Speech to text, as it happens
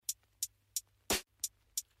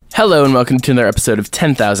Hello and welcome to another episode of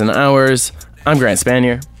 10,000 Hours. I'm Grant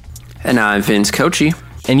Spanier. And I'm Vince Kochi.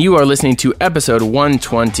 And you are listening to episode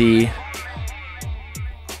 120.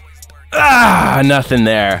 Nothing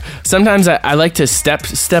there. Sometimes I like to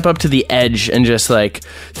step up to the edge and just like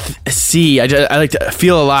see. I like to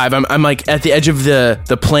feel alive. I'm like at the edge of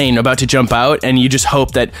the plane about to jump out, and you just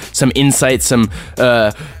hope that some insight, some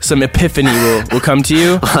epiphany will come to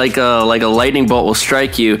you. Like a lightning bolt will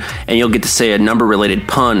strike you, and you'll get to say a number-related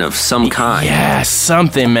pun of some kind. Yeah,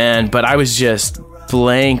 something, man. But I was just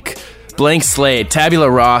blank slate,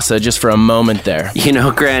 tabula rasa, just for a moment there. You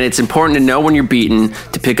know, Grant, it's important to know when you're beaten,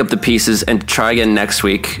 to pick up the pieces, and to try again next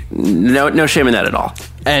week. No shame in that at all.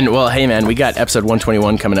 And, well, hey, man, we got episode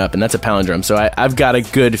 121 coming up, and that's a palindrome, so I've got a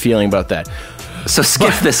good feeling about that. So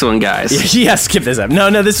skip this one, guys. Yeah, skip this up.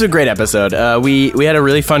 No, this is a great episode. We had a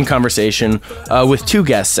really fun conversation with two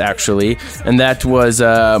guests, actually, and that was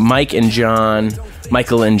Michael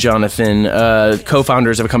and Jonathan,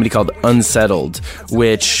 co-founders of a company called Unsettled,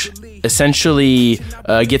 which essentially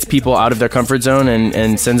gets people out of their comfort zone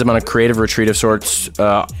and sends them on a creative retreat of sorts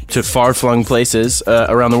to far-flung places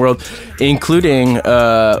around the world, including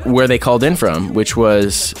where they called in from, which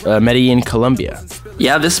was Medellin, Colombia.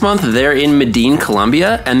 Yeah, this month they're in Medellin,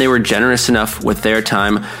 Colombia, and they were generous enough with their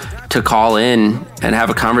time to call in and have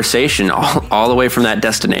a conversation all the way from that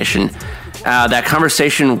destination. That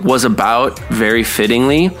conversation was about, very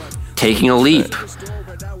fittingly, taking a leap.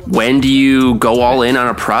 When do you go all in on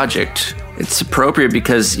a project? It's appropriate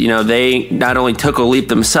because, you know, they not only took a leap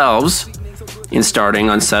themselves in starting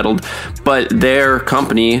Unsettled, but their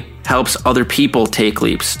company helps other people take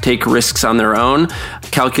leaps, take risks on their own,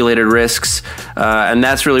 calculated risks, and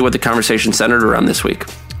that's really what the conversation centered around this week.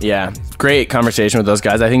 Yeah, great conversation with those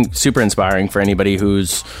guys. I think super inspiring for anybody who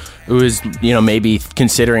is, you know, maybe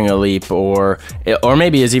considering a leap or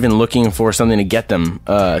maybe is even looking for something to get them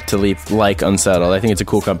to leap, like Unsettled. I think it's a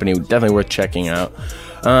cool company, definitely worth checking out.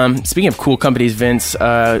 Speaking of cool companies, Vince,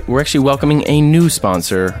 we're actually welcoming a new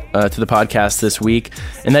sponsor to the podcast this week,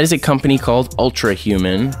 and that is a company called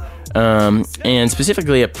Ultrahuman. And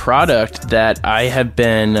specifically a product that I have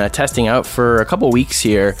been testing out for a couple weeks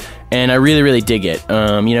here, and I really, really dig it. You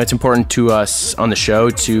know, it's important to us on the show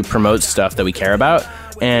to promote stuff that we care about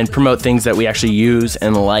and promote things that we actually use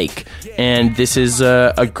and like. And this is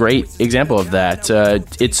a great example of that.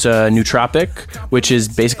 It's Nootropic, which is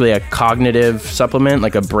basically a cognitive supplement,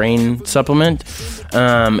 like a brain supplement.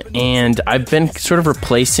 And I've been sort of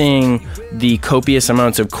replacing the copious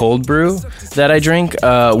amounts of cold brew that I drink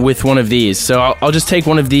with one of these. So I'll just take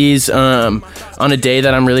one of these on a day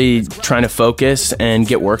that I'm really trying to focus and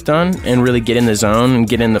get work done and really get in the zone and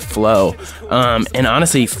get in the flow. And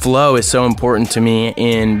honestly, flow is so important to me,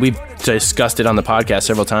 and we've discussed it on the podcast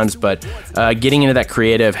several times, but getting into that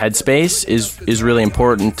creative headspace is really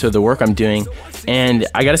important to the work I'm doing. And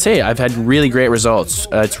I gotta say, I've had really great results.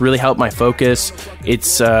 It's really helped my focus.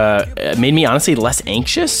 It's made me honestly less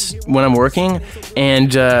anxious when I'm working,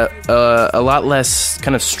 and a lot less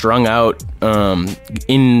kind of strung out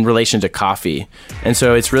in relation to coffee. And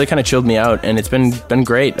so it's really kind of chilled me out, and it's been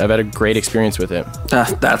great. I've had a great experience with it.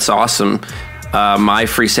 That's awesome. My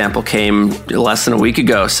free sample came less than a week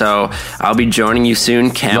ago, so I'll be joining you soon.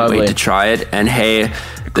 Can't wait to try it. And hey,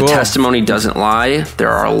 the testimony doesn't lie. There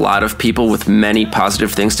are a lot of people with many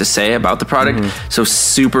positive things to say about the product, so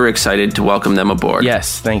super excited to welcome them aboard.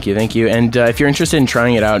 Yes, thank you. And if you're interested in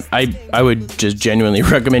trying it out, I would just genuinely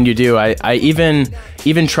recommend you do. I even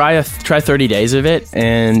try 30 days of it,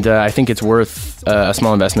 and I think it's worth a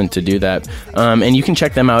small investment to do that. And you can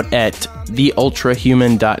check them out at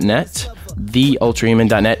theultrahuman.net.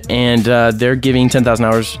 theultrahuman.net, and they're giving 10,000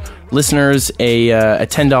 Hours listeners a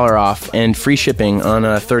 $10 off and free shipping on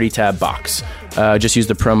a 30-tab box. Just use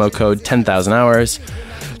the promo code 10,000 Hours.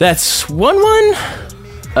 That's 11.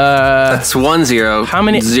 That's 10. How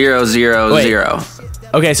many? 000.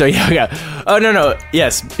 Okay, so yeah. Oh no.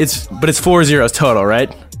 Yes, it's 4 zeros total, right?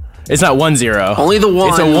 It's not 10. Only the one.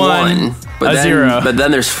 It's a one, but a zero. But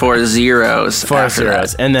then there's 4 zeros. 4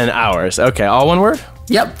 zeros, and then hours. Okay, all one word?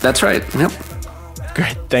 Yep, that's right. Yep.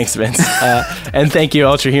 Great. Thanks, Vince. And thank you,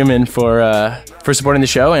 Ultrahuman, for supporting the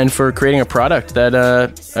show and for creating a product that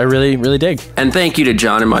I really, really dig. And thank you to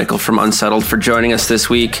John and Michael from Unsettled for joining us this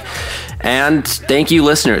week. And thank you,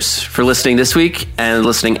 listeners, for listening this week and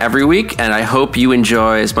listening every week. And I hope you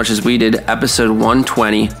enjoy, as much as we did, episode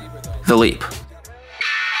 120, The Leap.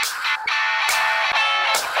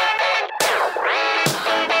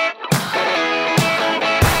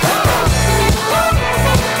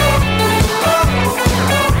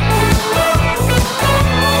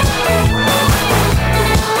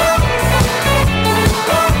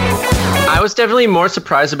 I was definitely more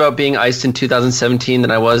surprised about being iced in 2017 than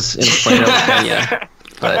I was in Plano, Kenya.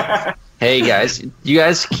 But hey, guys, you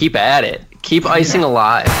guys keep at it. Keep icing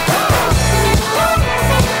alive.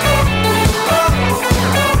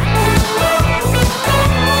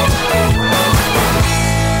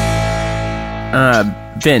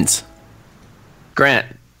 Vince.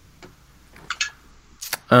 Grant.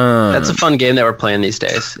 That's a fun game that we're playing these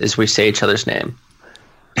days, is we say each other's name.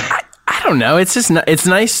 I don't know. It's just it's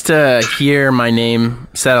nice to hear my name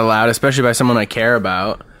said aloud, especially by someone I care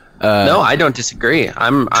about. No, I don't disagree.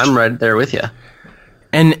 I'm right there with you.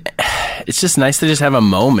 And it's just nice to just have a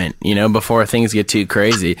moment, before things get too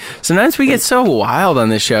crazy. Sometimes we get so wild on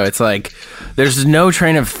this show. It's like there's no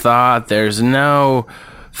train of thought. There's no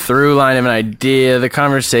through line of an idea. The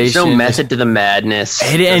conversation. There's no method to the madness.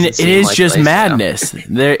 It is like just madness.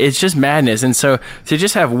 It's just madness. And so to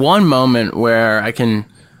just have one moment where I can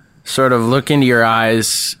sort of look into your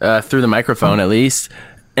eyes through the microphone, at least.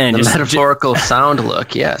 And the metaphorical sound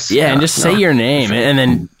look, yes. Yeah, and just say your name,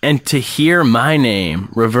 and to hear my name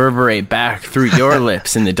reverberate back through your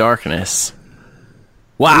lips in the darkness.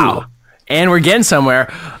 Wow. Ooh. And we're getting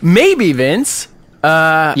somewhere. Maybe, Vince.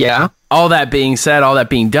 Yeah. All that being said, all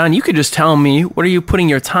that being done, you could just tell me, what are you putting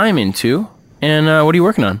your time into, and what are you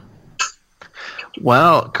working on?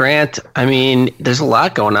 Well, Grant, I mean, there's a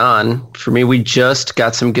lot going on. For me, we just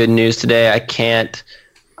got some good news today.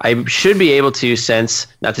 I should be able to, since,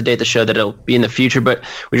 not to date the show that it'll be in the future, but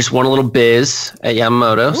we just won a little biz at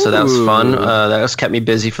Yamamoto, so that was fun. That has kept me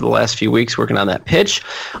busy for the last few weeks working on that pitch.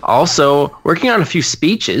 Also, working on a few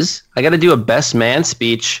speeches. I got to do a best man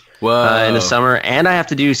speech in the summer, and I have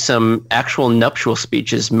to do some actual nuptial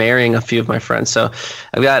speeches, marrying a few of my friends. So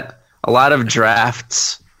I've got a lot of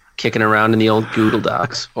drafts kicking around in the old Google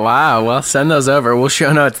Docs. Wow. Well, send those over. We'll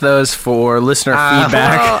show notes those for listener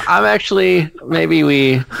feedback. Well, I'm actually,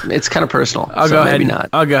 it's kind of personal. I'll go ahead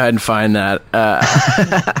and find that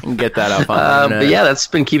and get that up on but yeah, that's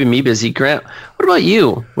been keeping me busy. Grant, what about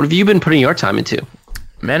you? What have you been putting your time into?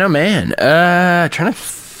 Man, oh man. Trying to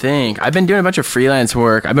think. I've been doing a bunch of freelance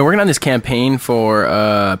work. I've been working on this campaign for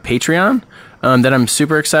Patreon that I'm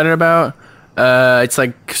super excited about. It's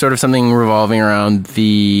like sort of something revolving around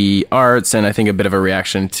the arts and I think a bit of a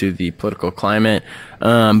reaction to the political climate.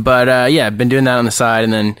 But yeah, I've been doing that on the side.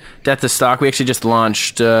 And then Death to Stock, we actually just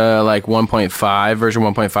launched like 1.5, version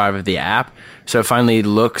 1.5 of the app. So it finally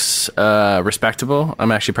looks respectable.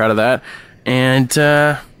 I'm actually proud of that. And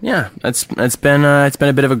yeah, it's been a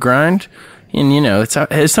bit of a grind. And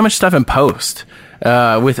there's so much stuff in post.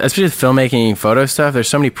 Especially with filmmaking, photo stuff, there's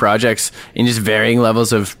so many projects in just varying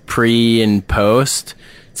levels of pre and post.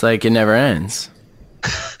 It's like it never ends.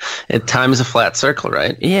 Time is a flat circle,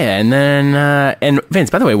 right? Yeah, and then and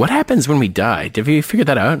Vince, by the way, what happens when we die? Have you figured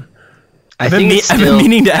that out? I've been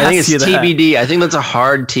meaning to ask you that. I think it's TBD. I think that's a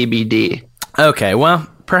hard TBD. Okay, well,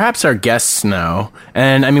 perhaps our guests know.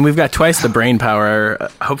 And I mean, we've got twice the brain power,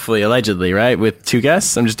 hopefully, allegedly, right? With 2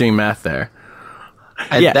 guests. I'm just doing math there.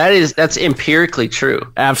 Yeah. That's empirically true.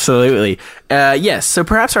 Absolutely. Yes. So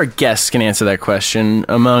perhaps our guests can answer that question,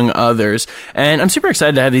 among others. And I'm super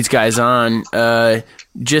excited to have these guys on.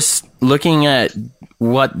 Just looking at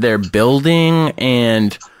what they're building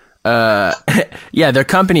and yeah, their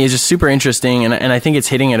company is just super interesting, and I think it's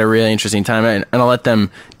hitting at a really interesting time, and I'll let them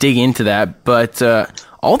dig into that. But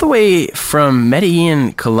all the way from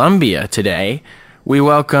Medellin, Colombia today, we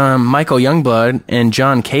welcome Michael Youngblood and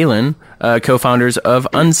John Kalin, co-founders of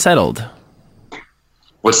Unsettled.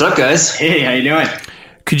 What's up, guys? Hey, how you doing?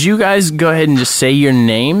 Could you guys go ahead and just say your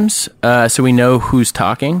names so we know who's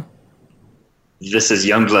talking? This is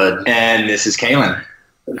Youngblood. And this is Kalin.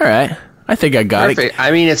 All right. I think I got Perfect. it.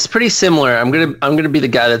 I mean, it's pretty similar. I'm gonna be the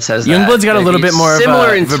guy that says that. Youngblood's got a little bit more similar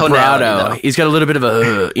of a in vibrato. He's got a little bit of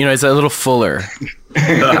a, it's a little fuller.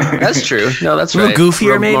 That's true. No, that's right. A little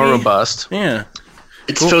goofier, maybe? More robust. Yeah.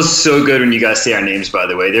 It feels so good when you guys say our names, by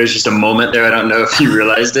the way. There's just a moment there. I don't know if you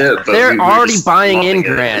realized it, but they're already buying in,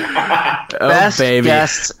 Grant. Best baby.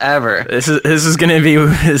 guests ever. This is gonna be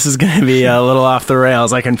a little off the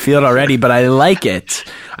rails. I can feel it already, but I like it.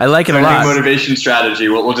 I like it a lot. Motivation strategy.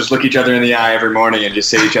 We'll just look each other in the eye every morning and just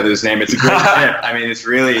say each other's name. It's a great tip. I mean, it's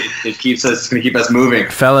going to keep us moving.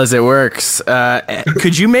 Fellas, it works.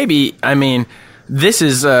 Could you maybe, this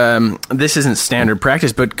isn't standard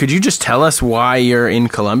practice, but could you just tell us why you're in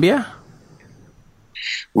Colombia?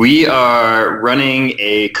 We are running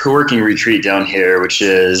a co-working retreat down here, which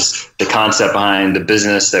is the concept behind the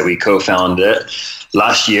business that we co-founded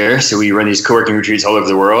last year. So we run these co-working retreats all over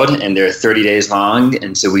the world, and they're 30 days long.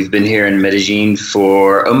 And so we've been here in Medellin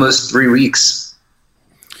for almost 3 weeks.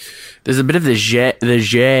 There's a bit of the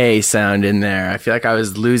J sound in there. I feel like I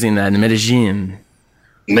was losing that in Medellin.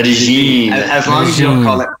 Medellin. As long as you don't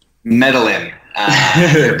call it Medellin,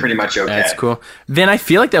 they're pretty much okay. That's cool. Vin, I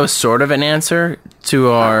feel like that was sort of an answer to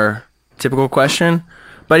our typical question.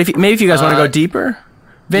 But if you guys want to go deeper,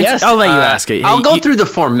 Vince, yes, I'll let you ask it. I'll go through the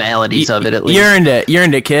formalities of it at least. You earned it. You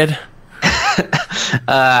earned it, kid.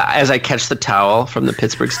 As I catch the towel from the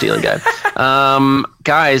Pittsburgh Steelers guy.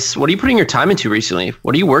 Guys, what are you putting your time into recently?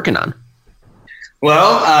 What are you working on?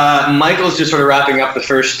 Well, Michael's just sort of wrapping up the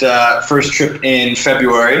first trip in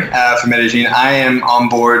February for Medellin. I am on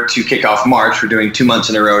board to kick off March. We're doing 2 months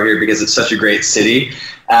in a row here because it's such a great city.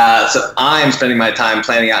 So I am spending my time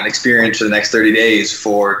planning out an experience for the next 30 days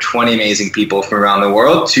for 20 amazing people from around the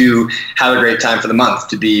world to have a great time for the month,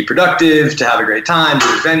 to be productive, to have a great time,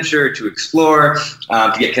 to adventure, to explore,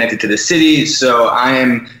 to get connected to the city. So I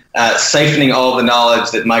am siphoning all the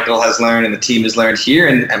knowledge that Michael has learned and the team has learned here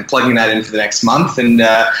and plugging that in for the next month. And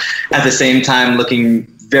at the same time, looking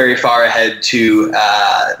very far ahead to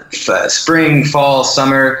spring, fall,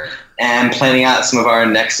 summer, and planning out some of our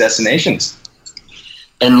next destinations.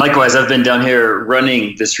 And likewise, I've been down here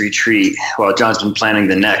running this retreat while John's been planning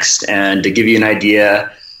the next. And to give you an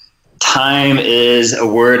idea, time is a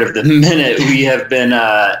word of the minute. We have been,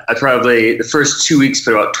 I probably the first 2 weeks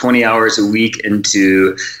put about 20 hours a week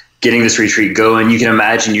into getting this retreat going. You can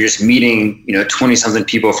imagine you're just meeting, 20-something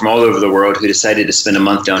people from all over the world who decided to spend a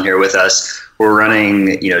month down here with us. We're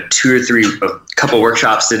running, 2 or 3, a couple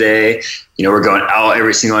workshops today. We're going out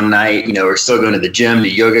every single night. We're still going to the gym, to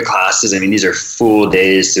yoga classes. I mean, these are full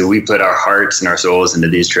days. So we put our hearts and our souls into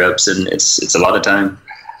these trips, and it's a lot of time.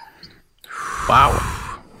 Wow.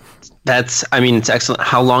 It's excellent.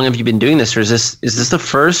 How long have you been doing this, or is this the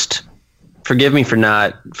first? Forgive me for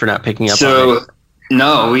not picking up on it.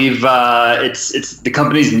 No, we've it's the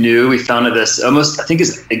company's new. We founded this I think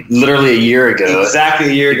it's literally a year ago. Exactly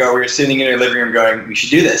a year ago, we were sitting in our living room going, "We should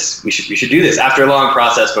do this. We should do this." After a long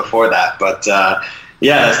process before that, but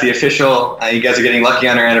that's the official. You guys are getting lucky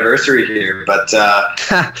on our anniversary here, but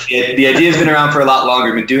the idea has been around for a lot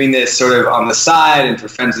longer. We've been doing this sort of on the side and for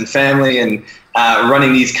friends and family, and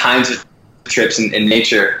running these kinds of trips in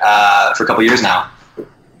nature for a couple years now.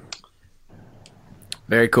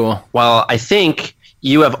 Very cool. Well, I think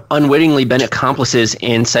you have unwittingly been accomplices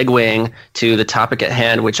in segueing to the topic at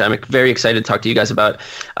hand, which I'm very excited to talk to you guys about.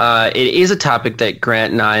 It is a topic that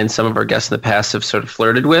Grant and I and some of our guests in the past have sort of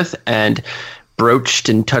flirted with and broached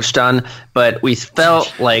and touched on, but we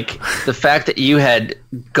felt like the fact that you had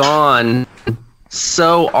gone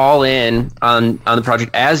so all in on the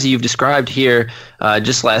project as you've described here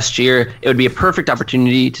just last year, it would be a perfect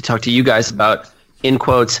opportunity to talk to you guys about, in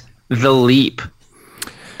quotes, the leap.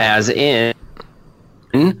 As in,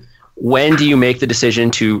 when do you make the decision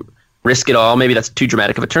to risk it all? Maybe that's too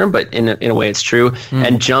dramatic of a term, but in a way it's true,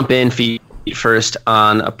 and jump in feet first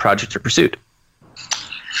on a project or pursuit.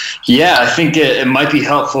 Yeah, I think it might be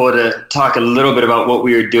helpful to talk a little bit about what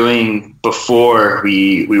we were doing before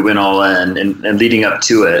we went all in and leading up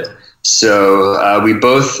to it. So we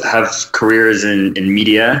both have careers in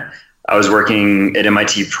media. I was working at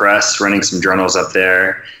MIT Press, running some journals up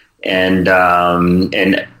there. And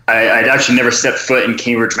I'd actually never stepped foot in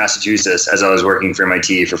Cambridge, Massachusetts, as I was working for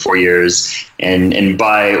MIT for 4 years. And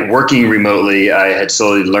by working remotely, I had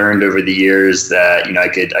slowly learned over the years that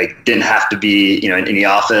I didn't have to be in the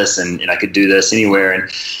office, and I could do this anywhere.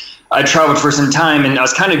 And I traveled for some time, and I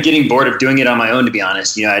was kind of getting bored of doing it on my own, to be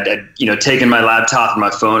honest. I'd taken my laptop and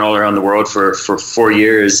my phone all around the world for 4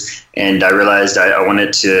 years, and I realized I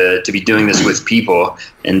wanted to be doing this with people.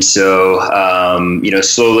 And so,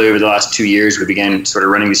 slowly over the last 2 years, we began sort of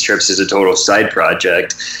running these trips as a total side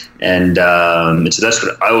project. And so that's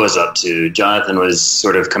what I was up to. Jonathan was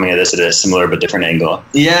sort of coming at this at a similar but different angle.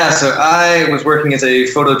 Yeah, so I was working as a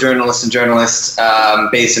photojournalist and journalist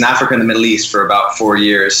based in Africa and the Middle East for about 4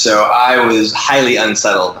 years. So I was highly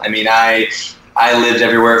unsettled. I mean, I lived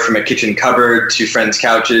everywhere from a kitchen cupboard to friends'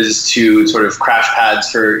 couches to sort of crash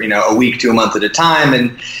pads for, a week to a month at a time.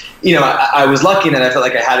 And, I was lucky in that I felt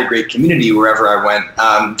like I had a great community wherever I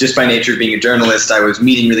went. Just by nature of being a journalist, I was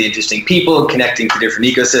meeting really interesting people, connecting to different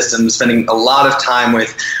ecosystems, spending a lot of time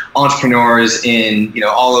with entrepreneurs in,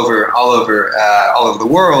 all over the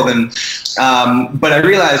world. And, but I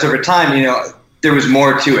realized over time, there was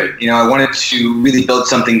more to it. I wanted to really build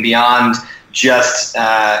something beyond just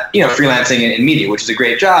freelancing in media, which is a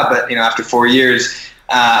great job. But after 4 years,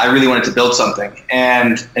 I really wanted to build something.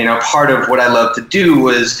 And part of what I loved to do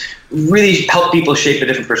was really help people shape a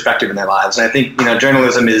different perspective in their lives. And I think,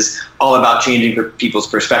 journalism is all about changing people's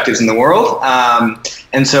perspectives in the world.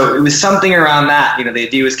 And so it was something around that, the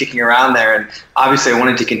idea was kicking around there. And obviously I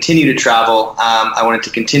wanted to continue to travel. I wanted to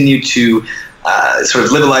continue to sort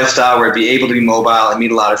of live a lifestyle where I'd be able to be mobile and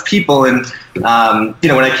meet a lot of people. And, when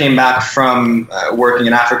I came back from working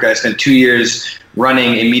in Africa, I spent 2 years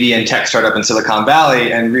running a media and tech startup in Silicon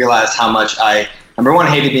Valley and realized how much I, number one,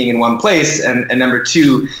 hated being in one place. And number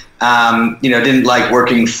two, didn't like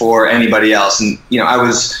working for anybody else. And, I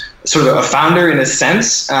was sort of a founder in a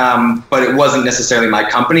sense, but it wasn't necessarily my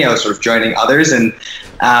company. I was sort of joining others. And,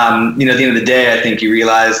 at the end of the day, I think you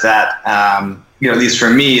realize that, at least for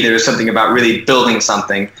me, there was something about really building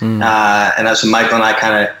something. And that's when Michael and I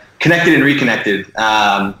kind of connected and reconnected,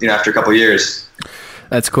 after a couple of years.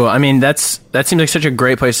 That's cool. I mean, that seems like such a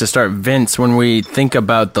great place to start, Vince. When we think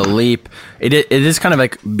about the leap, it is kind of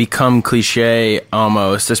like become cliche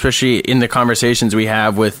almost, especially in the conversations we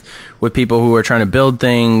have with people who are trying to build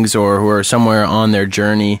things or who are somewhere on their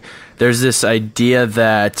journey. There's this idea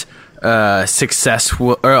that there's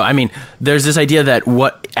this idea that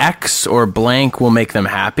what X or blank will make them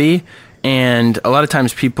happy, and a lot of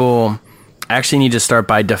times people actually need to start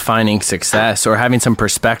by defining success or having some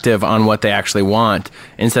perspective on what they actually want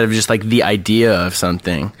instead of just like the idea of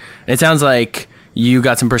something. And it sounds like you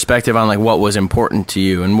got some perspective on like what was important to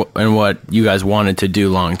you and what you guys wanted to do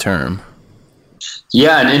long term.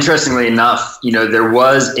 Yeah, and interestingly enough, there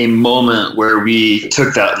was a moment where we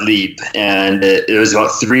took that leap, and it was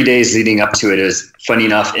about 3 days leading up to it. It was funny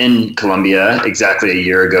enough in Colombia, exactly a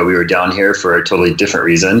year ago. We were down here for a totally different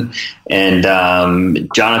reason, and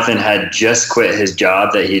Jonathan had just quit his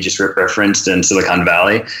job that he just referenced in Silicon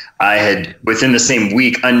Valley. I had, within the same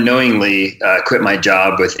week, unknowingly quit my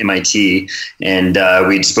job with MIT, and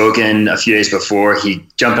we'd spoken a few days before. He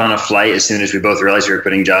jumped on a flight as soon as we both realized we were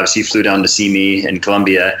quitting jobs. He flew down to see me in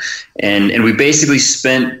Colombia, and we basically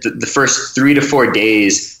spent the first 3 to 4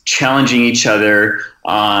 days challenging each other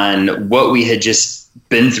on what we had just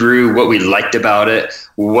been through, what we liked about it,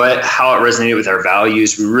 how it resonated with our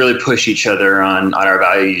values. We really pushed each other on our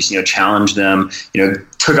values, challenged them,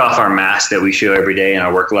 took off our mask that we show every day in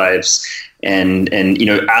our work lives, and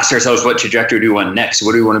asked ourselves, what trajectory do we want next?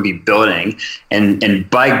 What do we want to be building? And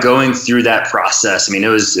by going through that process, it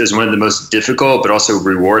was one of the most difficult but also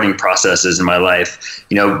rewarding processes in my life.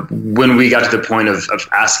 When we got to the point of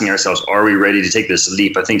asking ourselves, are we ready to take this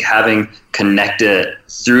leap? I think having connected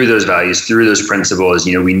through those values, through those principles,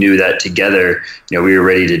 we knew that together, we were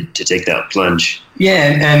ready to take that plunge.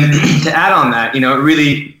 Yeah, and to add on that,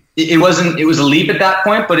 it was a leap at that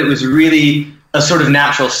point, but it was really a sort of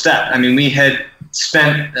natural step. We had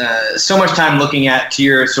spent so much time looking at, to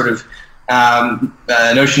your sort of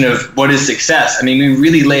notion of what is success. We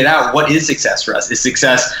really laid out what is success for us. Is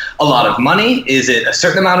success a lot of money? Is it a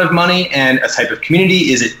certain amount of money and a type of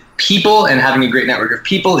community? Is it people and having a great network of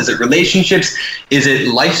people? Is it relationships? Is it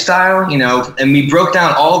lifestyle? And we broke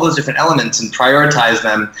down all those different elements and prioritized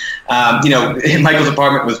them. Michael's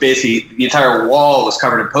apartment was basically, the entire wall was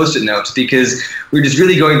covered in Post-it notes because we were just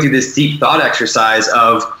really going through this deep thought exercise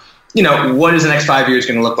of, what is the next 5 years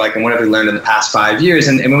going to look like and what have we learned in the past 5 years?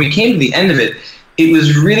 And when we came to the end of it, it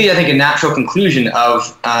was really, I think, a natural conclusion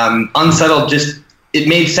of unsettled, it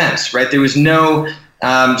made sense, right? There was no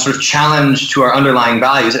sort of challenge to our underlying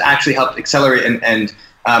values. It actually helped accelerate and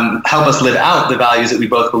help us live out the values that we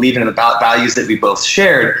both believe in and the values that we both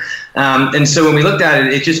shared. And so when we looked at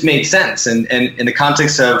it, it just made sense. And in the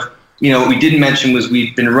context of, what we didn't mention was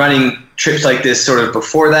we'd been running trips like this sort of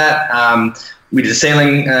before that. We did a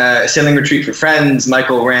sailing retreat for friends.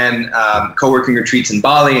 Michael ran co-working retreats in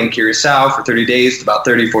Bali and Curacao for 30 days to about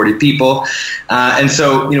 30, 40 people. And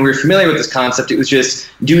so, we were familiar with this concept. It was just,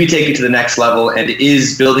 do we take it to the next level? And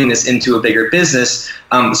is building this into a bigger business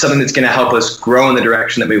something that's going to help us grow in the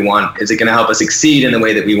direction that we want? Is it going to help us exceed in the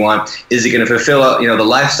way that we want? Is it going to fulfill, the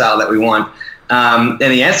lifestyle that we want? And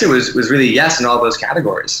the answer was really yes in all those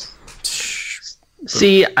categories.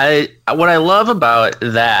 See, what I love about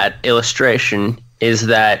that illustration is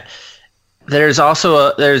that there's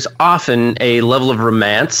often a level of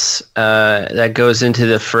romance that goes into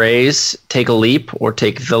the phrase "take a leap" or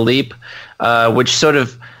 "take the leap," which sort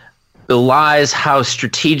of belies how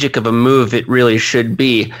strategic of a move it really should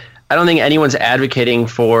be. I don't think anyone's advocating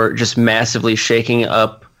for just massively shaking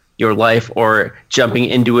up your life or jumping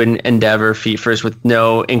into an endeavor feet first with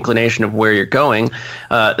no inclination of where you're going,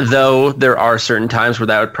 though there are certain times where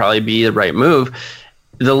that would probably be the right move.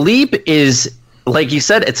 The leap is, like you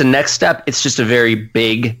said, it's a next step. It's just a very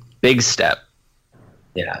big step.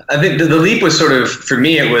 Yeah, I think the leap was sort of, for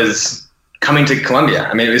me, it was coming to Columbia.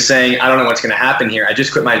 I mean, it was saying, I don't know what's going to happen here. I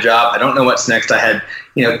just quit my job. I don't know what's next. I had,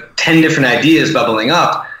 10 different ideas bubbling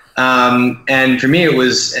up. And for me, it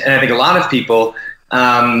was, and I think a lot of people,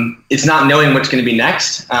 it's not knowing what's going to be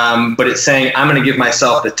next, but it's saying, I'm going to give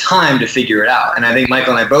myself the time to figure it out. And I think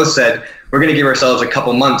Michael and I both said, we're going to give ourselves a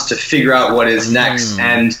couple months to figure out what is next.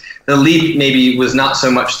 And the leap maybe was not so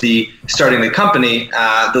much the starting the company.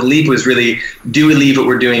 The leap was really, do we leave what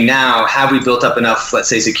we're doing now? Have we built up enough, let's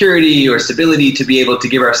say, security or stability to be able to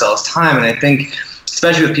give ourselves time? And I think,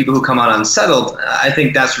 especially with people who come out unsettled, I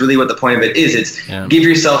think that's really what the point of it is. It's give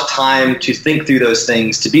yourself time to think through those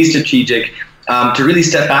things, to be strategic, to really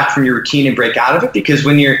step back from your routine and break out of it. Because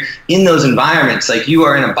when you're in those environments, like, you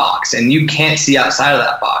are in a box and you can't see outside of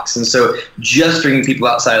that box. And so just bringing people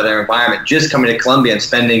outside of their environment, just coming to Columbia and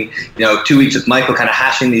spending 2 weeks with Michael kind of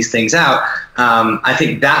hashing these things out, I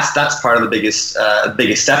think that's part of the biggest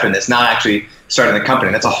step in this, not actually starting the company.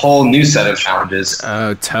 That's a whole new set of challenges.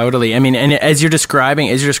 Oh, totally. I mean, and as you're describing,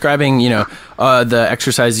 the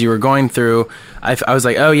exercise you were going through, I was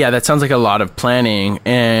like, oh yeah, that sounds like a lot of planning.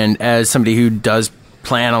 And as somebody who does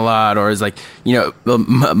plan a lot, or is like,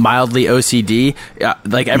 mildly OCD,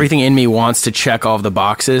 like everything in me wants to check all of the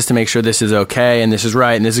boxes to make sure this is okay and this is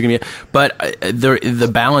right and this is gonna be, but the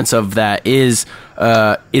balance of that is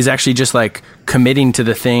actually just like committing to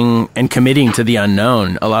the thing and committing to the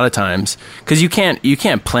unknown a lot of times, because you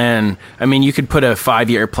can't plan. I mean, you could put a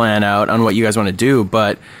 5-year plan out on what you guys want to do,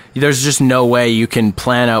 but there's just no way you can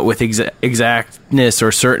plan out with exactness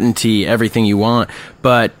or certainty everything you want.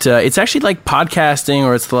 But it's actually like podcasting,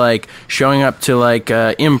 or it's like showing up to like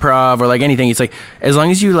improv, or like anything. It's like, as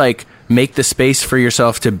long as you like make the space for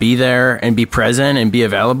yourself to be there and be present and be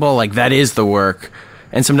available, like that is the work.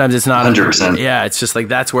 And sometimes it's not 100%. Yeah, it's just like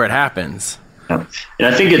that's where it happens. Yeah.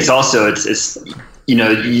 And I think it's also it's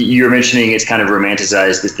you were mentioning it's kind of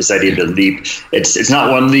romanticized, this idea of the leap. It's not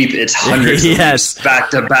one leap, it's hundreds of leaps back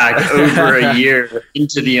to back over a year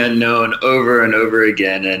into the unknown over and over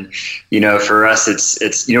again. And for us,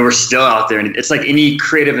 it's we're still out there, and it's like any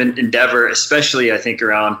creative endeavor, especially I think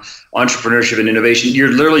around entrepreneurship and innovation.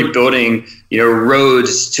 You're literally building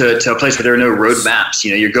roads to a place where there are no road maps.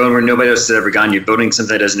 You're going where nobody else has ever gone. You're building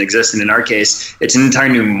something that doesn't exist, and in our case, it's an entire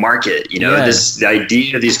new market. The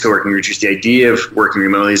idea of these co-working retreats, the idea of working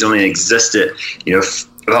remotely has only existed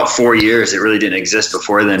about 4 years. It really didn't exist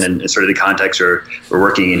before then, and sort of the context we're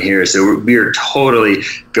working in here. So we are totally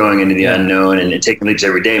going into the unknown and taking leaps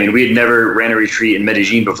every day. I mean, we had never ran a retreat in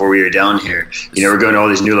Medellin before we were down here. We're going to all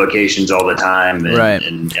these new locations all the time, and, right.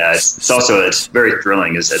 And it's very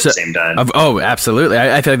thrilling at the same time. Absolutely.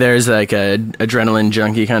 I feel like there's like a adrenaline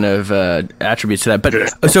junkie kind of attributes to that.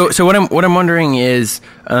 But so what I'm wondering is,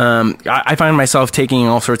 I find myself taking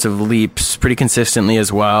all sorts of leaps pretty consistently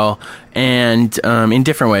as well, and in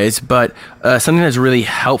different ways. But something that's really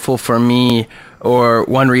helpful for me, or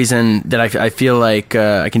one reason that I feel like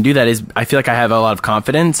I can do that, is I feel like I have a lot of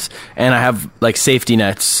confidence, and I have like safety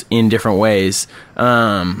nets in different ways.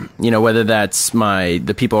 Whether that's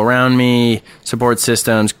the people around me, support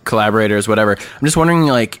systems, collaborators, whatever. I'm just wondering,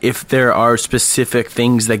 like, if there are specific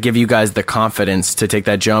things that give you guys the confidence to take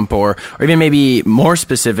that jump, or even maybe more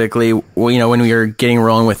specifically, when we were getting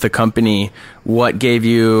rolling with the company, what gave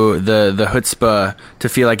you the chutzpah to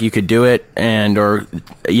feel like you could do it, and or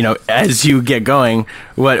as you get going,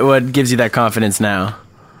 what gives you that confidence now?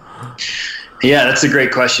 Yeah, that's a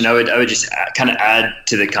great question. I would just kind of add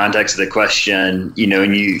to the context of the question.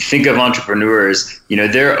 When you think of entrepreneurs,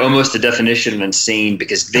 they're almost the definition of insane,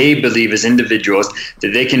 because they believe as individuals that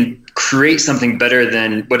they can create something better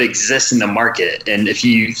than what exists in the market. And if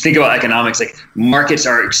you think about economics, like, markets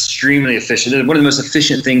are extremely efficient. They're one of the most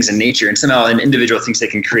efficient things in nature. And somehow an individual thinks they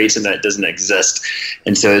can create something that doesn't exist.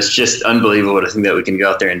 And so it's just unbelievable to think that we can go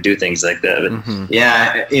out there and do things like that. Mm-hmm.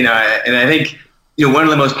 Yeah, and I think one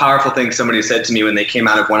of the most powerful things somebody said to me when they came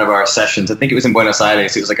out of one of our sessions, I think it was in Buenos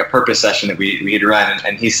Aires, it was like a purpose session that we had run,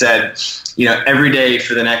 and he said, every day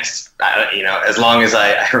for the next, as long as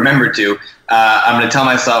I remember to, I'm going to tell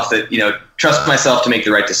myself that, trust myself to make the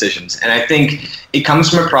right decisions. And I think it comes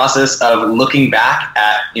from a process of looking back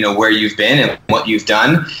at, where you've been and what you've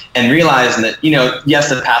done, and realizing that, yes,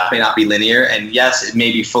 the path may not be linear, and yes, it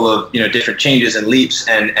may be full of, different changes and leaps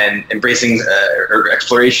and embracing or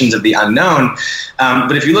explorations of the unknown.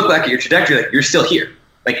 But if you look back at your trajectory, like, you're still here.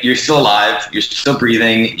 Like, you're still alive, you're still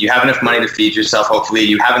breathing, you have enough money to feed yourself, hopefully,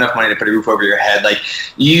 you have enough money to put a roof over your head, like,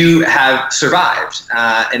 you have survived.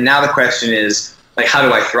 And now the question is, like, how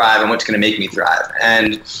do I thrive, and what's going to make me thrive?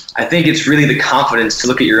 And I think it's really the confidence to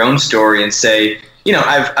look at your own story and say,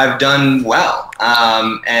 I've done well.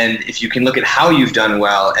 And if you can look at how you've done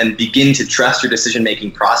well and begin to trust your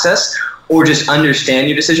decision-making process, or just understand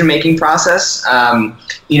your decision-making process,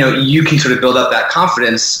 you can sort of build up that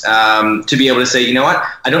confidence to be able to say, you know what,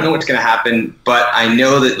 I don't know what's going to happen, but I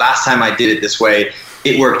know that last time I did it this way,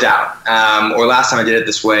 it worked out. Or last time I did it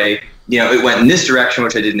this way, it went in this direction,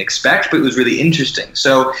 which I didn't expect, but it was really interesting.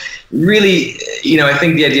 So really, I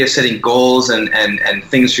think the idea of setting goals and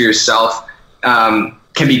things for yourself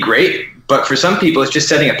can be great. But for some people, it's just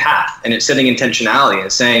setting a path, and it's setting intentionality and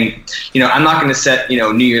saying, I'm not going to set,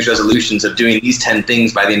 New Year's resolutions of doing these 10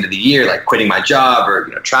 things by the end of the year, like quitting my job or,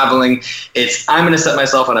 traveling. I'm going to set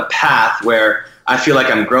myself on a path where I feel like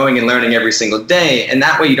I'm growing and learning every single day. And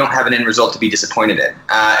that way you don't have an end result to be disappointed in.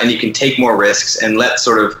 And you can take more risks and let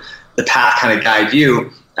sort of the path kind of guide you.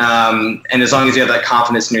 And as long as you have that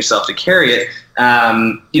confidence in yourself to carry it,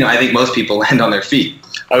 I think most people land on their feet.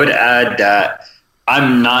 I would add that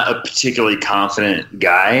I'm not a particularly confident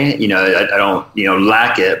guy. I don't,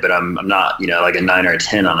 lack it, but I'm not, like a 9 or a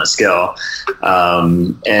 10 on a scale.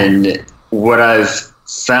 And what I've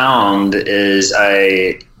found is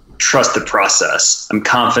I trust the process. I'm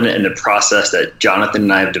confident in the process that Jonathan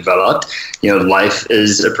and I have developed. Life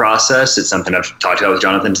is a process. It's something I've talked about with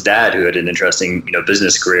Jonathan's dad, who had an interesting,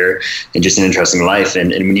 business career and just an interesting life.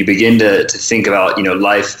 And when you begin to think about,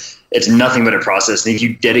 life, it's nothing but a process. And if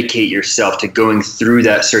you dedicate yourself to going through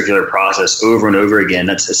that circular process over and over again,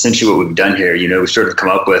 that's essentially what we've done here. We've sort of come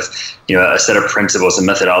up with, a set of principles, a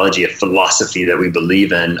methodology, a philosophy that we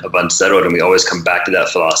believe in of Unsettled. And we always come back to that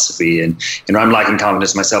philosophy. And, I'm lacking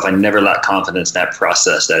confidence myself. I never lack confidence in that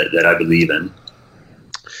process that I believe in.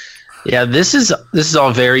 Yeah, this is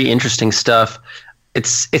all very interesting stuff.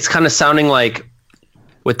 It's kind of sounding like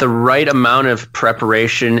with the right amount of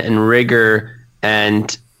preparation and rigor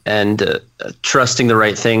and trusting the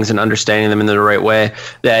right things and understanding them in the right way,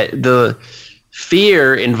 that the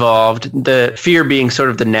fear involved, the fear being sort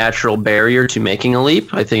of the natural barrier to making a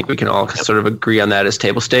leap, I think we can all sort of agree on that as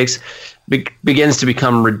table stakes, begins to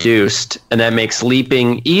become reduced, and that makes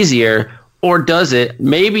leaping easier. Or does it?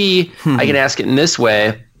 Maybe I can ask it in this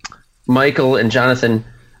way, Michael and Jonathan,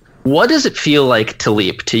 what does it feel like to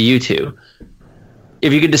leap to you two?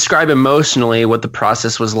 If you could describe emotionally what the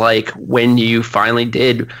process was like when you finally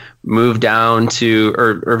did move down to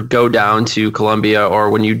or go down to Columbia, or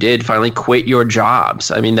when you did finally quit your jobs.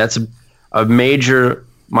 I mean, that's a major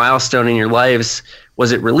milestone in your lives.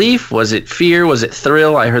 Was it relief? Was it fear? Was it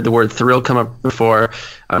thrill? I heard the word thrill come up before.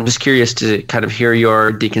 I'm just curious to kind of hear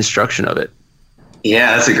your deconstruction of it.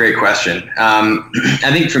 Yeah, that's a great question. I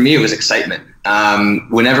think for me, it was excitement.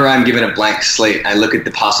 Whenever I'm given a blank slate, I look at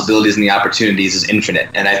the possibilities and the opportunities as infinite.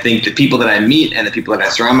 And I think the people that I meet and the people that I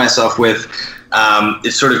surround myself with,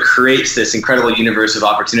 it sort of creates this incredible universe of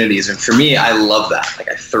opportunities. And for me, I love that.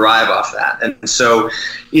 Like, I thrive off that. And so,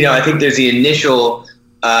 I think there's the initial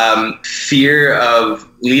fear of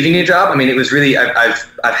leaving a job. I mean, it was really, I've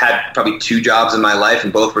had probably 2 jobs in my life,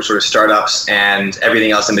 and both were sort of startups, and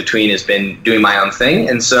everything else in between has been doing my own thing.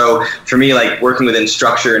 And so for me, like, working within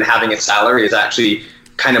structure and having a salary is actually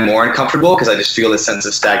kind of more uncomfortable because I just feel this sense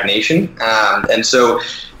of stagnation. And so,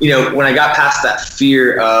 when I got past that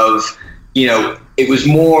fear of, it was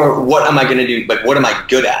more, what am I going to do? Like, what am I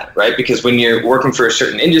good at? Right? Because when you're working for a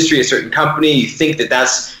certain industry, a certain company, you think that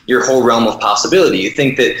that's your whole realm of possibility. You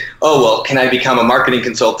think that, oh, well, can I become a marketing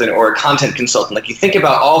consultant or a content consultant? Like, you think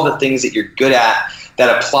about all the things that you're good at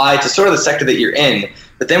that apply to sort of the sector that you're in.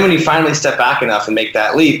 But then when you finally step back enough and make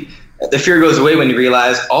that leap, the fear goes away when you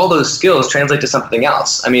realize all those skills translate to something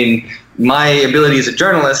else. I mean, my ability as a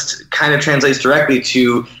journalist kind of translates directly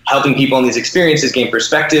to helping people in these experiences gain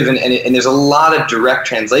perspective, and there's a lot of direct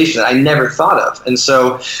translation that I never thought of. And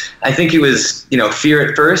so I think it was, fear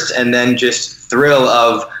at first, and then just thrill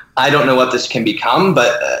of, I don't know what this can become,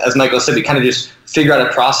 but as Michael said, we kind of just figure out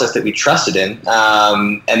a process that we trusted in,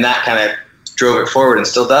 and that kind of drove it forward and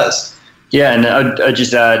still does. Yeah, and I'd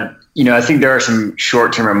just add, I think there are some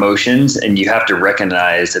short-term emotions, and you have to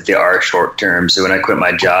recognize that they are short-term. So when I quit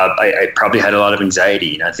my job, I probably had a lot of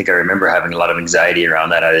anxiety. And I think I remember having a lot of anxiety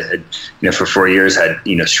around that. I had, for 4 years, had,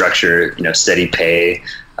 structure, steady pay.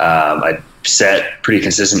 I set pretty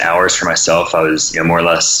consistent hours for myself. I was, more or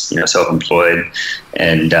less, self-employed.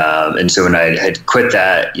 And so when I had quit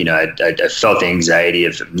that, I felt the anxiety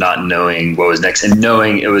of not knowing what was next, and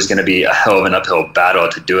knowing it was going to be a hell of an uphill battle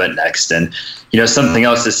to do it next. And, something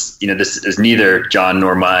else is, this is neither John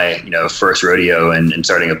nor my, first rodeo and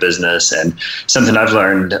starting a business. And something I've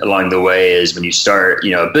learned along the way is when you start,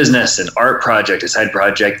 a business, an art project, a side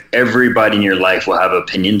project, everybody in your life will have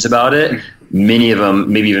opinions about it. many of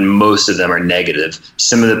them, maybe even most of them, are negative.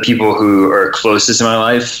 Some of the people who are closest in my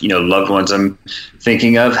life, loved ones I'm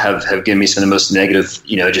thinking of, have given me some of the most negative,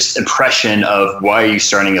 just impression of, why are you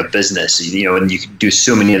starting a business? And you can do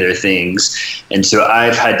so many other things. And so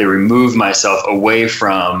I've had to remove myself away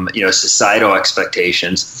from, societal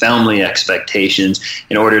expectations, family expectations,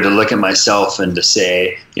 in order to look at myself and to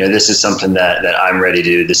say, this is something that I'm ready to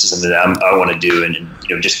do. This is something that I want to do,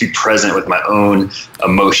 and just be present with my own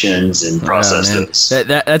emotions and process those.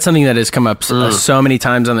 That's something that has come up so many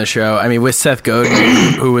times on the show. I mean, with Seth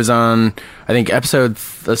Godin, who was on, I think, episode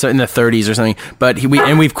in the 30s or something. But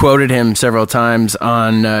we've quoted him several times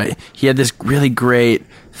on. He had this really great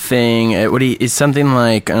thing. It's something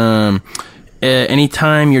like.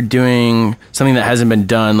 Anytime you're doing something that hasn't been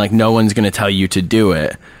done, like, no one's going to tell you to do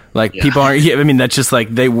it. Like, people aren't. I mean, that's just like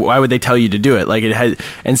why would they tell you to do it? Like, it has,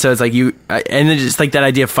 and so it's like and then just like that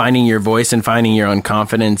idea of finding your voice and finding your own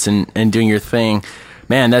confidence and doing your thing.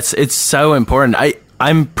 Man, it's so important.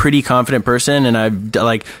 I'm a pretty confident person, and I've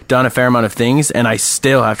done a fair amount of things, and I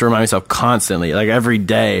still have to remind myself constantly, like every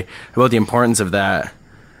day, about the importance of that.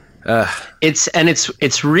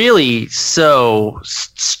 It's really so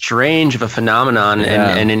strange of a phenomenon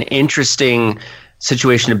and an interesting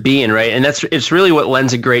situation to be in, right? And it's really what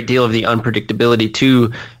lends a great deal of the unpredictability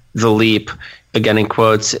to the leap, again in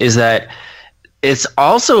quotes, is that it's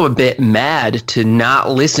also a bit mad to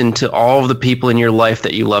not listen to all of the people in your life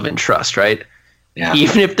that you love and trust, right? Yeah.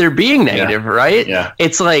 Even if they're being negative, right? Yeah.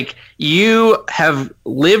 It's like you have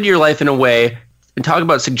lived your life in a way, and talk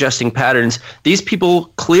about suggesting patterns. These people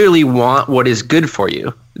clearly want what is good for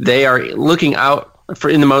you. They are looking out for,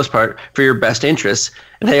 in the most part, for your best interests.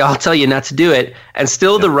 And they all tell you not to do it. And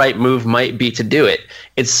still the right move might be to do it.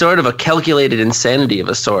 It's sort of a calculated insanity of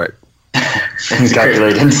a sort.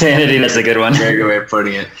 Calculated insanity. That's a good one. Very good way of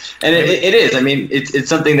putting it. And it is. I mean, it's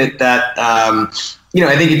something that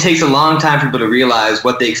I think it takes a long time for people to realize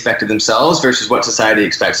what they expect of themselves versus what society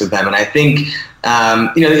expects of them. And I think,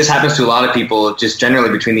 this happens to a lot of people just generally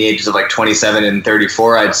between the ages of like 27 and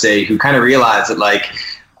 34, I'd say, who kind of realize that, like,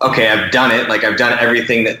 okay, I've done it. Like, I've done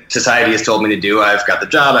everything that society has told me to do. I've got the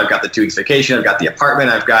job. I've got the 2 weeks vacation. I've got the apartment.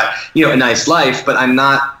 I've got, a nice life, but I'm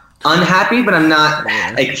not unhappy, but I'm not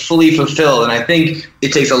like fully fulfilled. And I think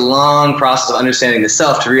it takes a long process of understanding the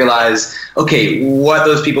self to realize, okay, what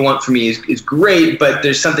those people want from me is great, but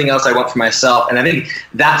there's something else I want for myself. And I think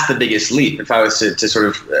that's the biggest leap. If I was to sort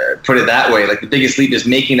of put it that way, like the biggest leap is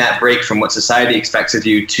making that break from what society expects of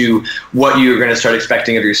you to what you're going to start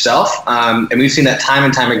expecting of yourself. And we've seen that time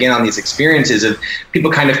and time again on these experiences of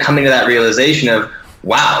people kind of coming to that realization of,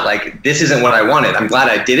 wow, like this isn't what I wanted. I'm glad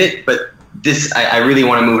I did it, but I really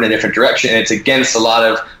want to move in a different direction. And it's against a lot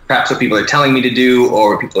of perhaps what people are telling me to do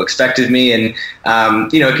or what people expect of me. And,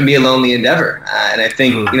 it can be a lonely endeavor. And I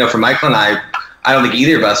think, for Michael and I don't think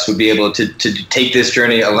either of us would be able to take this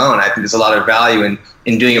journey alone. I think there's a lot of value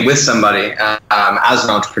in doing it with somebody as an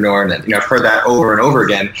entrepreneur. And, I've heard that over and over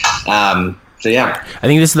again. So, yeah. I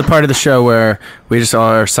think this is the part of the show where we just all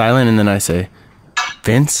are silent and then I say,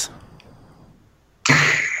 Vince?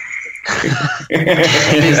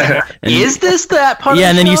 Is this that part? Yeah,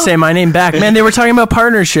 and then you say my name back. Man, they were talking about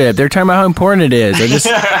partnership. They're talking about how important it is. I just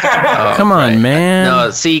come on, man.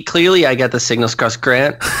 No, see, clearly I got the signals crossed,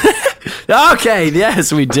 Grant. Okay,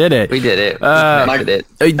 yes, we did it. We did it.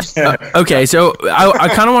 Okay, so I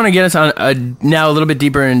kind of want to get us on now a little bit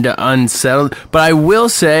deeper into unsettled, but I will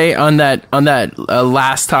say on that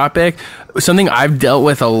last topic, something I've dealt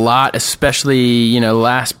with a lot, especially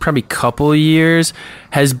last probably couple years,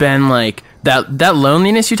 has been like that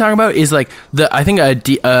loneliness you talk about is like I think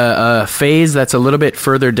a phase that's a little bit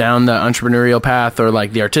further down the entrepreneurial path or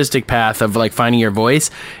like the artistic path of like finding your voice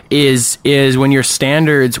is when your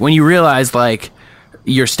standards, when you realize like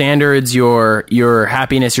your standards, your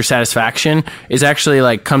happiness, your satisfaction is actually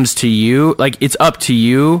like comes to you, like it's up to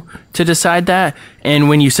you to decide that. And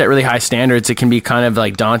when you set really high standards, it can be kind of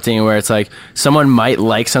like daunting where it's like someone might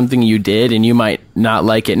like something you did and you might not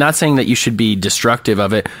like it. Not saying that you should be destructive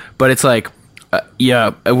of it, but it's like,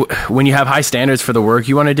 when you have high standards for the work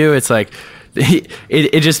you want to do, it's like,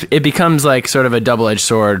 it becomes like sort of a double-edged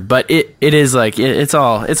sword, but it is like, it's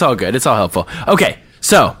all good. It's all helpful. Okay.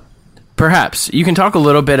 So perhaps you can talk a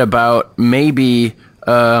little bit about maybe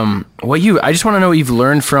I just want to know what you've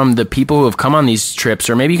learned from the people who have come on these trips,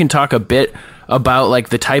 or maybe you can talk a bit about like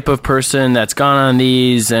the type of person that's gone on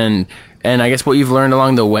these and I guess what you've learned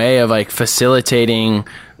along the way of like facilitating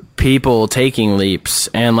people taking leaps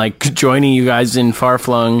and like joining you guys in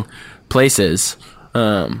far-flung places.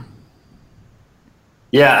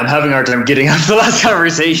 Yeah, I'm having a hard time getting off the last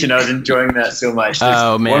conversation. I was enjoying that so much.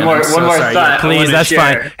 Oh man, one more sorry. thought. Please, that's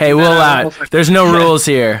share. fine. Hey, we'll allow it. There's no rules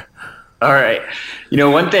here. All right.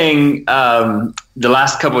 One thing, the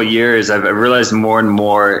last couple of years, I've realized more and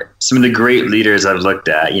more some of the great leaders I've looked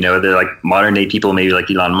at, they're like modern day people, maybe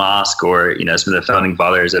like Elon Musk or, some of the founding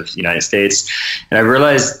fathers of the United States. And I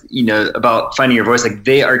realized, about finding your voice, like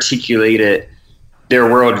they articulated their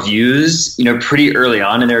worldviews, pretty early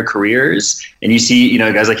on in their careers. And you see,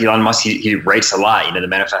 guys like Elon Musk, he writes a lot, the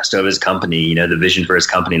manifesto of his company, the vision for his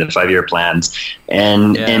company, the 5-year plans.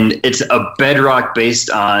 And it's a bedrock based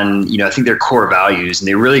on, I think their core values, and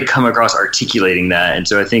they really come across articulating that. And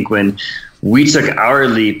so I think when we took our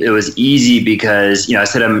leap, it was easy because, I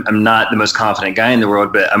said I'm not the most confident guy in the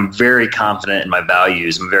world, but I'm very confident in my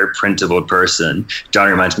values. I'm a very principled person. John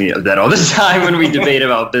reminds me of that all the time when we debate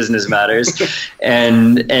about business matters.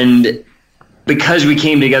 And because we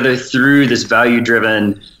came together through this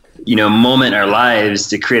value-driven, moment in our lives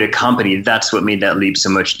to create a company, that's what made that leap so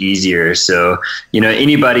much easier. So,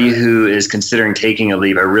 anybody who is considering taking a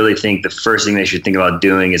leap, I really think the first thing they should think about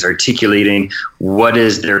doing is articulating what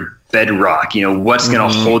is their bedrock, what's going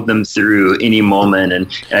to hold them through any moment. And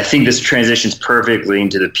I think this transitions perfectly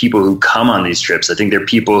into the people who come on these trips. I think they're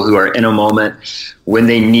people who are in a moment when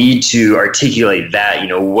they need to articulate that,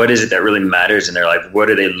 what is it that really matters in their life? What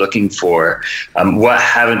are they looking for? What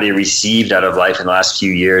haven't they received out of life in the last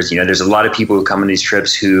few years? There's a lot of people who come on these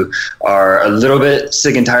trips who are a little bit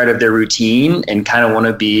sick and tired of their routine and kind of want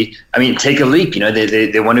to take a leap.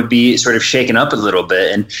 They want to be sort of shaken up a little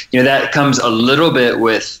bit. And, that comes a little bit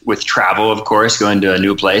with travel, of course, going to a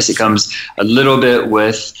new place. It comes a little bit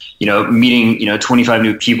with, meeting, 25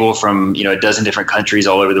 new people from, a dozen different countries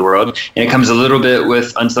all over the world. And it comes a little bit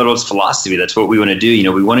with Unsettled's philosophy. That's what we want to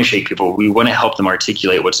do. We want to shake people. We want to help them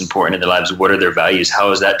articulate what's important in their lives. What are their values?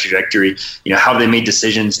 How is that trajectory? How have they made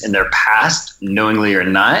decisions in their past, knowingly or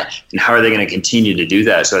not? And how are they going to continue to do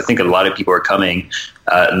that? So I think a lot of people are coming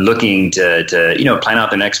looking to plan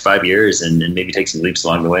out the next 5 years and maybe take some leaps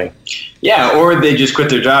along the way. Yeah, or they just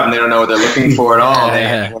quit their job and they don't know what they're looking for at all. They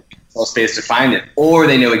have space to find it, or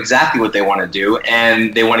they know exactly what they want to do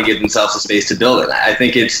and they want to give themselves a space to build it. I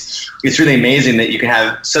think it's really amazing that you can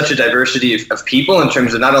have such a diversity of people in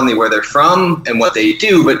terms of not only where they're from and what they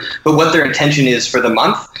do, but what their intention is for the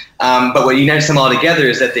month. But what unites them all together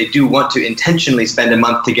is that they do want to intentionally spend a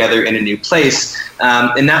month together in a new place.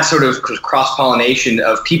 And that sort of cross-pollination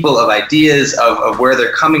of people, of ideas, of where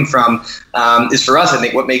they're coming from is, for us, I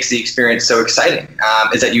think, what makes the experience so exciting,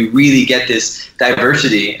 is that you really get this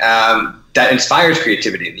diversity that inspires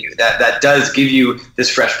creativity in you, that does give you this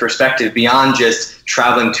fresh perspective beyond just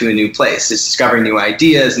traveling to a new place. It's discovering new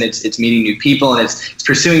ideas, and it's meeting new people, and it's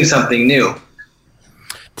pursuing something new.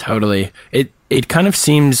 Totally. It kind of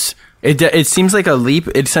seems it seems like a leap.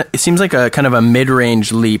 It seems like a kind of a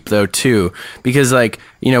mid-range leap though too, because we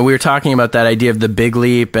were talking about that idea of the big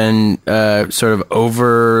leap and sort of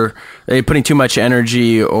putting too much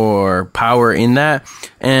energy or power in that.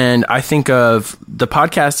 And I think of the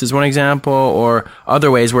podcast as one example, or other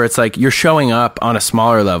ways where it's like you're showing up on a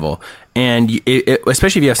smaller level. And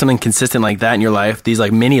especially if you have something consistent like that in your life, these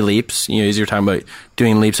mini leaps, as you're talking about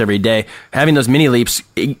doing leaps every day, having those mini leaps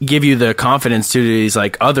give you the confidence to do these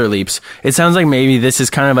other leaps. It sounds like maybe this is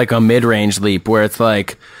kind of like a mid-range leap where it's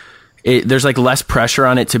there's less pressure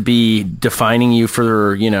on it to be defining you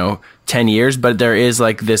for, 10 years, but there is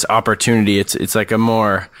this opportunity. It's a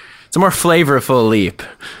more flavorful leap.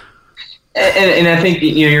 And I think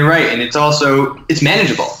you're right, and it's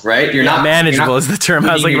manageable, right? You're not manageable is the term.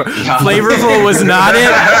 I was flavorful was not it.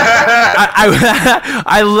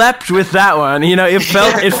 I leapt with that one.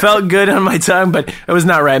 It felt good on my tongue, but it was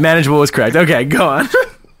not right. Manageable was correct. Okay, go on.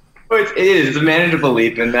 It is. It's a manageable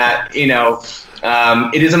leap in that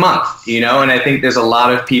it is a month, and I think there's a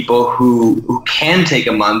lot of people who can take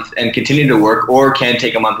a month and continue to work, or can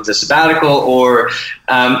take a month as a sabbatical, or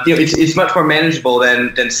it's much more manageable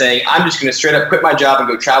than saying I'm just going to straight up quit my job and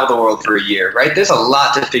go travel the world for a year, right? There's a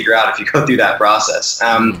lot to figure out if you go through that process.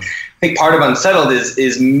 I think part of Unsettled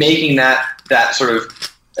is making that sort of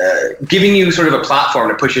giving you sort of a platform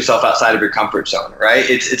to push yourself outside of your comfort zone, right?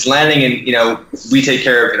 It's landing in, we take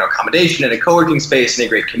care of, accommodation in a co-working space, in a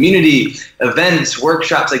great community, events,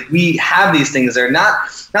 workshops. We have these things that are not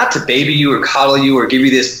to baby you or coddle you or give you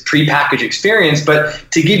this prepackaged experience, but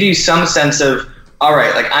to give you some sense of, all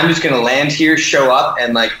right, I'm just going to land here, show up,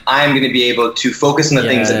 and I'm going to be able to focus on the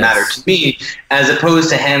things that matter to me, as opposed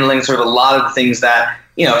to handling sort of a lot of the things that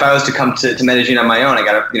if I was to come to Medellin on my own, I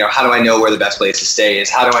got to, how do I know where the best place to stay is?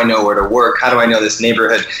 How do I know where to work? How do I know this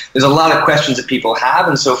neighborhood? There's a lot of questions that people have.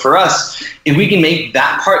 And so for us, if we can make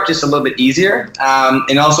that part just a little bit easier,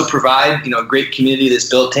 and also provide, a great community that's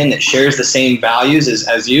built in, that shares the same values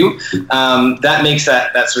as you, that makes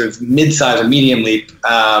that sort of mid-size or medium leap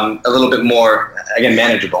a little bit more, again,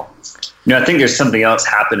 manageable. I think there's something else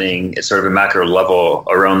happening at sort of a macro level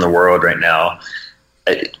around the world right now.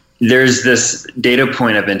 There's this data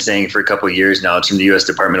point I've been saying for a couple of years now. It's from the U.S.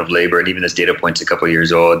 Department of Labor, and even this data point's a couple of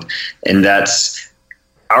years old. And that's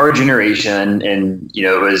our generation, and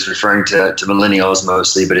it was referring to millennials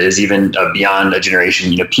mostly, but it is even beyond a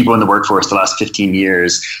generation. People in the workforce the last 15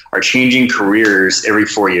 years are changing careers every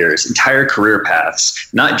 4 years, entire career paths,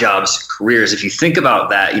 not jobs, careers. If you think about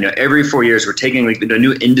that, every 4 years we're taking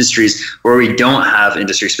new industries where we don't have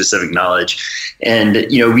industry specific knowledge, and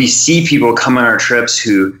we see people come on our trips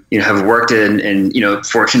who have worked in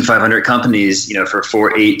Fortune 500 companies for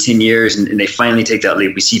 4, 8, 10 years, and they finally take that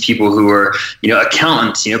leap. We see people who are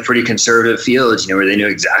accountants, pretty conservative fields, where they knew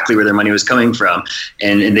exactly where their money was coming from,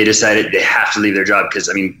 and they decided they have to leave their job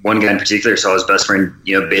because one guy in particular saw his best friend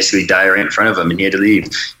basically die right in front of him, and he had to leave.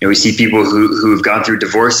 We see people who've gone through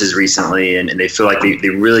divorces recently, and they feel like they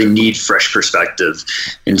really need fresh perspective.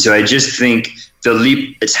 And so I just think the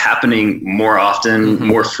leap is happening more often,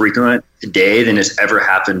 more frequent today than has ever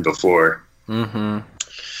happened before.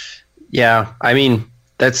 Yeah,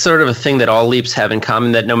 that's sort of a thing that all leaps have in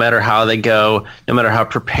common, that no matter how they go, no matter how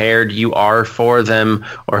prepared you are for them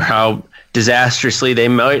or how disastrously they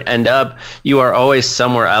might end up, you are always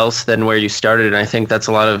somewhere else than where you started. And I think that's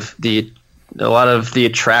a lot of the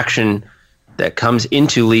attraction that comes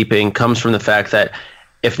into leaping comes from the fact that,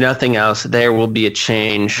 if nothing else, there will be a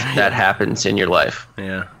change that happens in your life.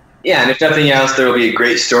 Yeah, and if nothing else, there will be a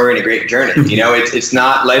great story and a great journey. Life's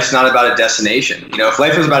not about a destination. If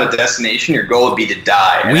life was about a destination, your goal would be to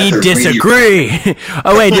die. We disagree.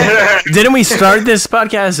 Oh wait, didn't we start this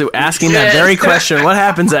podcast asking that very question? What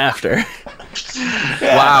happens after?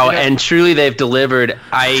 Wow, and truly they've delivered.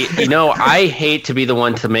 I hate to be the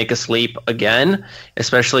one to make us leap again,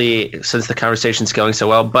 especially since the conversation's going so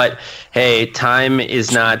well. But hey, time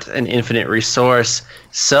is not an infinite resource,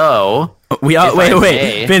 so.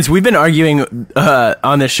 Wait, Vince, we've been arguing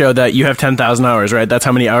on this show that you have 10,000 hours, right? That's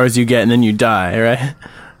how many hours you get, and then you die, right?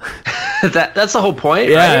 That's the whole point,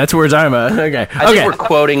 yeah, right? that's what we're talking about. Okay. I think we're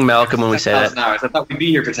quoting Malcolm when we say that. Hours. I thought we'd be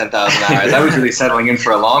here for 10,000 hours. I was really settling in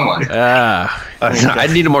for a long one. I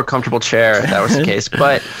need a more comfortable chair if that was the case.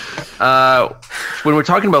 But when we're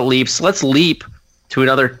talking about leaps, let's leap to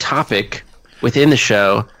another topic within the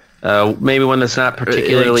show, maybe one that's not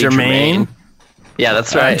particularly germane. Yeah,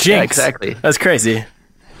 that's right. Jinx. Yeah, exactly. That's crazy.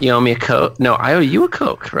 You owe me a Coke. No, I owe you a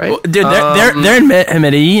Coke, right? Well, dude, they're in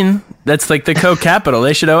Medellin. That's like the Coke capital.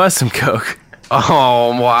 They should owe us some Coke.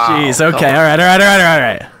 Oh, wow. Jeez, okay. All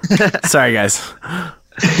right. Sorry, guys.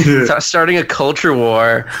 Starting a culture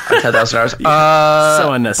war on 10,000 hours.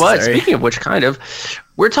 So unnecessary. But speaking of which,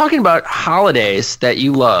 we're talking about holidays that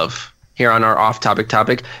you love here on our off-topic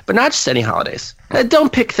topic, but not just any holidays.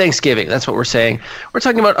 Don't pick Thanksgiving. That's what we're saying. We're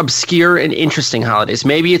talking about obscure and interesting holidays.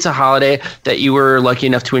 Maybe it's a holiday that you were lucky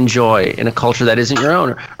enough to enjoy in a culture that isn't your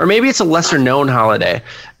own, or maybe it's a lesser-known holiday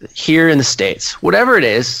here in the States. Whatever it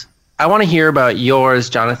is, I want to hear about yours,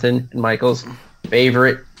 Jonathan and Michael's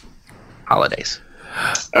favorite holidays.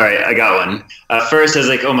 All right, I got one. First, I was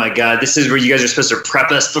like, oh my God, this is where you guys are supposed to prep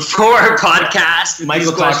us before our podcast.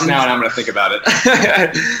 Michael talks now, and I'm going to think about it.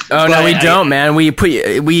 No, we don't, man. We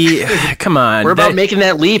come on. We're about making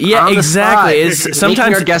that leap. Yeah, on exactly. The spot. Sometimes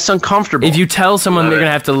making our guests uncomfortable. If you tell someone they're going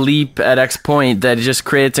to have to leap at X point, that it just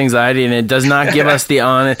creates anxiety, and it does not give us the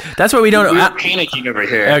honest. That's what we don't. We're panicking over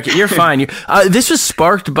here. Okay, you're fine. This was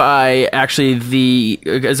sparked by actually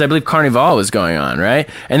as I believe Carnival was going on, right?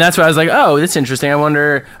 And that's why I was like, oh, that's interesting. I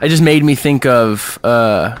wonder. It just made me think of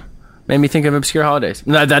obscure holidays.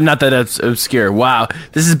 Not that that's obscure. Wow,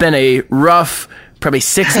 this has been a rough, probably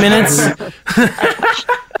 6 minutes.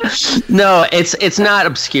 No, it's not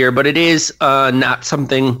obscure, but it is not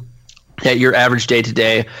something that your average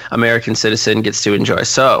day-to-day American citizen gets to enjoy.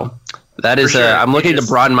 So that is, sure. I'm looking to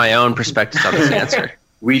broaden my own perspective on this answer.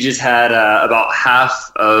 We just had about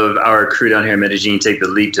half of our crew down here in Medellin take the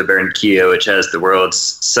leap to Barranquilla, which has the world's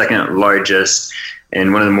second largest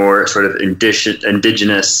and one of the more sort of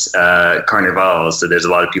indigenous carnivals. So there's a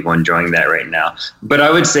lot of people enjoying that right now. But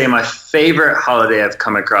I would say my favorite holiday I've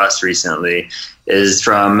come across recently is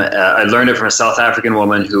from, I learned it from a South African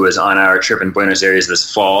woman who was on our trip in Buenos Aires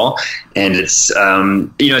this fall. And it's,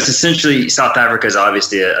 it's essentially, South Africa is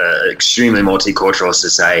obviously an extremely multicultural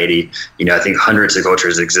society. I think hundreds of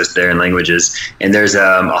cultures exist there and languages. And there's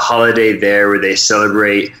a holiday there where they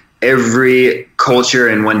celebrate every culture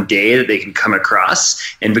in one day that they can come across.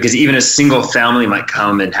 And because even a single family might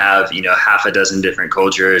come and have, half a dozen different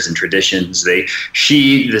cultures and traditions,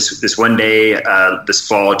 this one day, this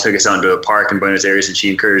fall, took us out into a park in Buenos Aires, and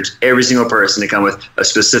she encouraged every single person to come with a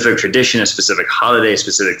specific tradition, a specific holiday, a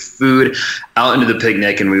specific food out into the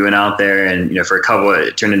picnic. And we went out there, and, for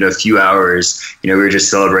it turned into a few hours, we were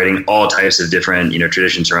just celebrating all types of different,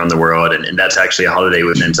 traditions around the world. And that's actually a holiday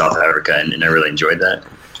within South Africa. And I really enjoyed that.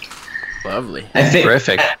 Lovely.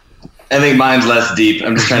 Terrific. I think mine's less deep.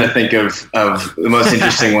 I'm just trying to think of the most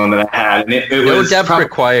interesting one that I had. And it No was depth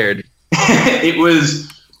required. It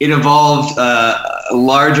involved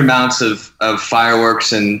large amounts of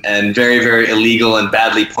fireworks and very, very illegal and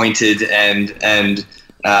badly pointed and it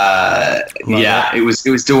was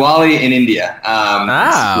Diwali in India.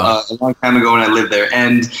 A long time ago when I lived there,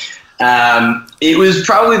 and it was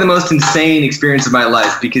probably the most insane experience of my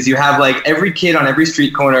life, because you have like every kid on every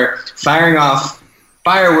street corner firing off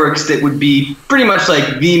fireworks that would be pretty much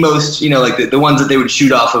like the most, like the ones that they would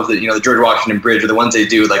shoot off of the George Washington Bridge, or the ones they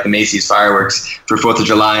do with like the Macy's fireworks for 4th of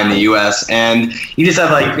July in the US. And you just have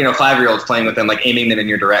like, 5-year-olds playing with them, like aiming them in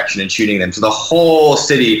your direction and shooting them. So the whole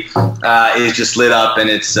city is just lit up, and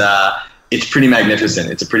it's pretty magnificent.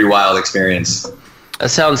 It's a pretty wild experience. That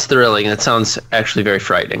sounds thrilling. That sounds actually very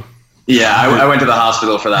frightening. Yeah, I went to the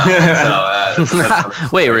hospital for that one. So,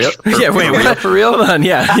 wait, real? Wait, for real? Hold on,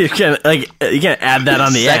 yeah, you can't add that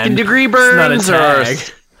on the end. Second degree burns or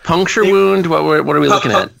puncture wound? What are we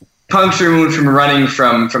looking at? Puncture wound from running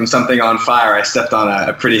from something on fire. I stepped on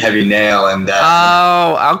a pretty heavy nail, and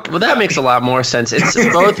well, that makes a lot more sense. It's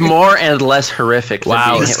both more and less horrific.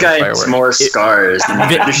 Wow, this guy has more scars.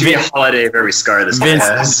 There should be a holiday for every scar this guy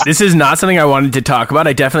has. This is not something I wanted to talk about.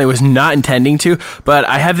 I definitely was not intending to, but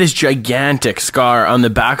I have this gigantic scar on the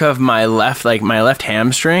back of my left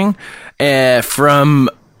hamstring from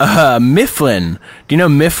Mifflin. Do you know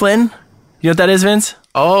Mifflin? You know what that is, Vince?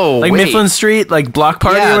 Oh, like wait. Mifflin Street, like Block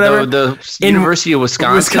Party or whatever. The University of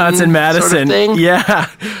Wisconsin, Madison. Sort of thing. Yeah,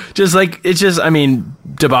 it's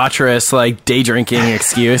debaucherous, like day drinking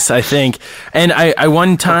excuse, I think. And I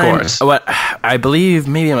one time, I believe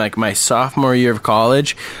maybe like my sophomore year of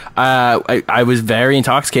college, I was very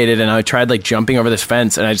intoxicated, and I tried like jumping over this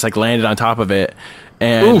fence, and I just like landed on top of it.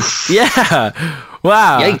 And oof. Yeah.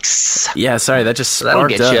 Wow. Yikes. Yeah, sorry, that just That'll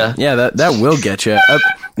sparked get up. you. Yeah, that will get you.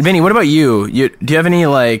 Vinny, what about you? Do you have any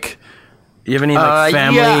family?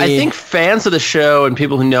 Yeah, I think fans of the show and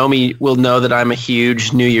people who know me will know that I'm a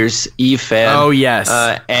huge New Year's Eve fan. Oh, yes.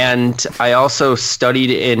 And I also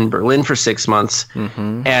studied in Berlin for 6 months.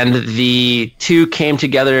 Mm-hmm. And the two came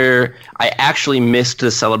together. I actually missed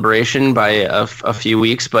the celebration by a few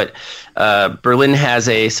weeks, but Berlin has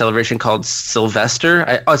a celebration called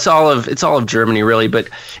Silvester. It's all of Germany, really, but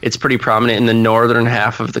it's pretty prominent in the northern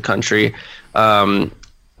half of the country.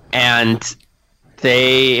 And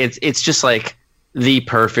it's just like the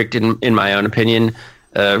perfect, in my own opinion,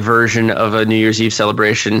 version of a New Year's Eve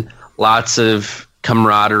celebration. Lots of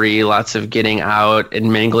camaraderie, lots of getting out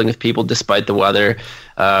and mingling with people despite the weather.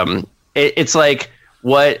 It's like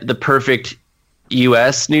what the perfect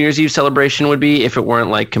U.S. New Year's Eve celebration would be if it weren't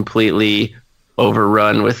like completely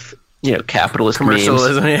overrun with capitalist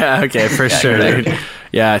commercialism. memes. Yeah, okay, for sure, dude.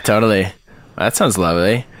 Yeah, totally. That sounds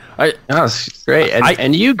lovely. That's great.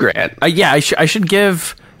 And you, Grant? I should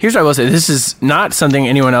give. Here's what I will say. This is not something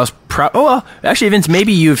anyone else. Actually, Vince,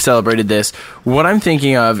 maybe you've celebrated this. What I'm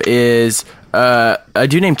thinking of is a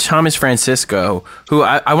dude named Thomas Francisco, who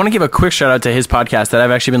I want to give a quick shout out to his podcast that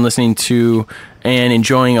I've actually been listening to and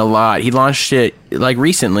enjoying a lot. He launched it like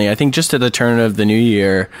recently, I think just at the turn of the new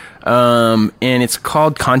year. And it's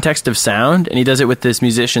called Context of Sound, and he does it with this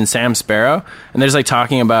musician Sam Sparrow, and they're just like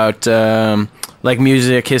talking about like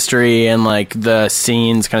music history and like the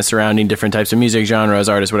scenes kind of surrounding different types of music genres,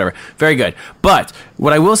 artists, whatever. Very good. But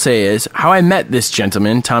what I will say is how I met this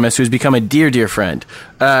gentleman, Thomas, who's become a dear friend,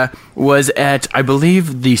 was at, I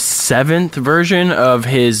believe, the 7th version of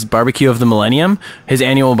his Barbecue of the Millennium, his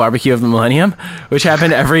annual Barbecue of the Millennium, which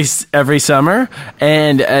happened every summer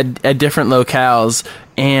and at different locales.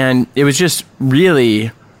 And it was just really,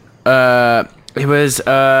 it was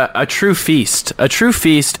a true feast.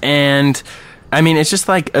 And I mean, it's just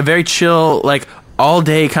like a very chill, like all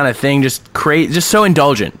day kind of thing, just so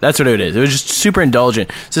indulgent. That's what it is. It was just super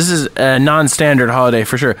indulgent. So this is a non-standard holiday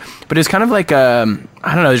for sure, but it's kind of like I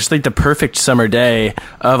don't know, just like the perfect summer day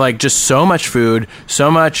of like just so much food,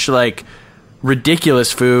 so much like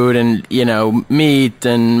ridiculous food, and meat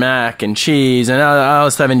and mac and cheese and all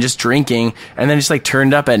this stuff, and just drinking, and then just like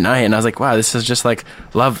turned up at night, and I was like, wow, this is just like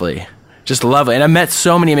lovely, and I met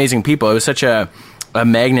so many amazing people. It was such a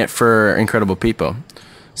magnet for incredible people.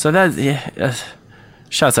 So that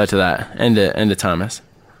shouts out to that and to Thomas.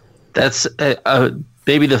 That's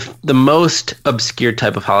maybe the most obscure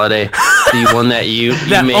type of holiday, the one that you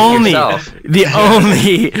make yourself. The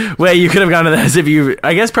only way you could have gone to that is if you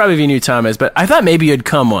knew Thomas, but I thought maybe you'd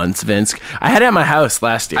come once, Vince. I had it at my house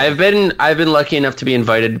last year. I've been lucky enough to be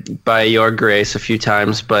invited by Your Grace a few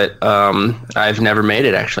times, but I've never made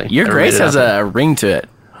it, actually. Your Grace has a ring to it.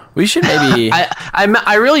 We should maybe.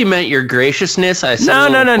 I really meant your graciousness. I said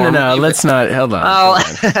no. Let's not. Hold on.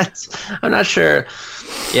 I'm not sure.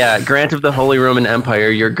 Yeah, Grant of the Holy Roman Empire,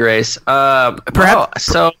 Your Grace.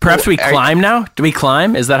 Perhaps we climb now. Do we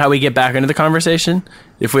climb? Is that how we get back into the conversation?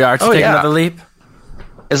 If we are to take another leap.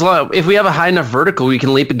 If we have a high enough vertical, we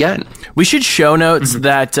can leap again. We should show notes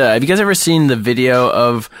that. Have you guys ever seen the video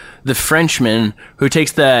of the Frenchman who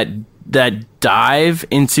takes that dive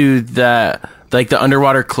into the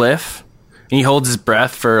underwater cliff, and he holds his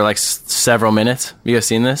breath for like several minutes? Have you guys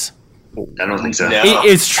seen this? I don't think so. No.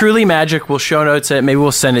 It's truly magic. We'll show notes it. Maybe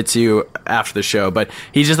we'll send it to you after the show. But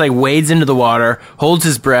he just like wades into the water, holds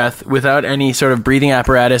his breath without any sort of breathing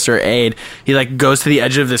apparatus or aid. He like goes to the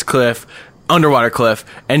edge of this cliff, underwater cliff,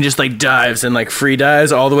 and just like dives and like free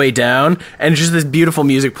dives all the way down, and just this beautiful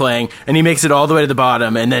music playing, and he makes it all the way to the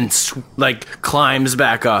bottom, and then like climbs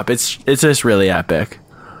back up. It's just really epic.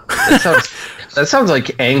 That sounds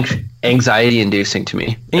like anxiety-inducing to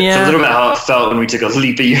me. Yeah. It's a little bit how it felt when we took a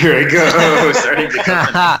leap a year ago. Starting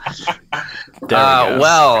to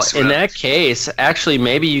well, in that case, actually,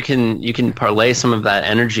 maybe you can parlay some of that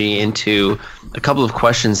energy into a couple of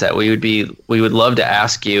questions that we would love to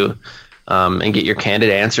ask you, and get your candid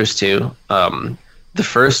answers to. The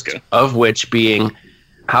first of which being,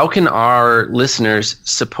 how can our listeners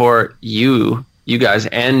support you guys,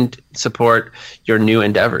 and support your new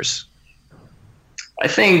endeavors? I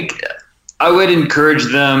think I would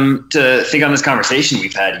encourage them to think on this conversation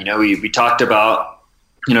we've had. We talked about,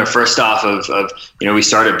 first off of we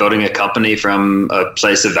started building a company from a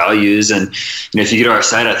place of values, and if you go to our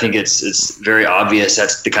site, I think it's very obvious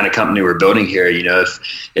that's the kind of company we're building here.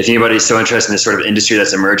 If anybody's so interested in this sort of industry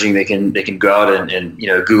that's emerging, they can go out and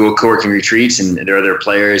Google co-working retreats, and there are other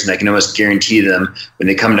players, and I can almost guarantee them when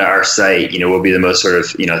they come to our site, we'll be the most sort of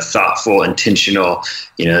thoughtful, intentional,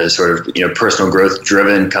 personal growth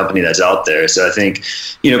driven company that's out there. So I think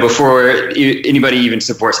before anybody even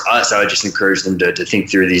supports us, I would just encourage them to think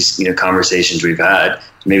through these conversations we've had.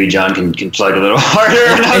 Maybe John can plug a little harder.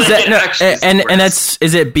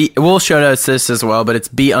 We'll show notes this as well, but it's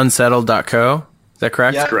beunsettled.co. Is that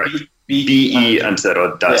correct? Yeah, correct.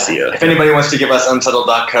 beunsettled.co. Yeah. If anybody wants to give us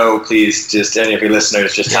unsettled.co, please, just any of your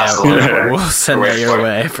listeners, just pass along. We'll send that your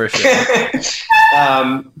way for sure.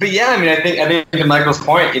 But yeah, I think to Michael's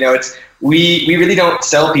point, it's we really don't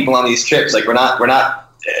sell people on these trips. Like we're not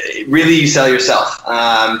really, you sell yourself.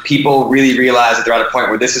 People really realize that they're at a point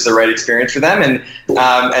where this is the right experience for them, and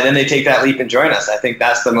then they take that leap and join us. I think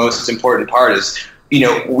that's the most important part is,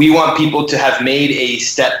 we want people to have made a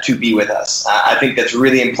step to be with us. I think that's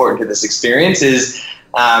really important to this experience is,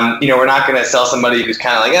 we're not going to sell somebody who's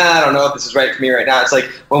kind of like, I don't know if this is right for me right now. It's like,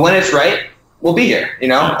 well, when it's right, we'll be here,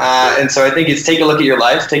 and so I think it's take a look at your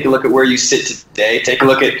life, take a look at where you sit today, take a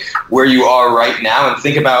look at where you are right now, and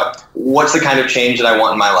think about what's the kind of change that I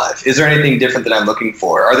want in my life. Is there anything different that I'm looking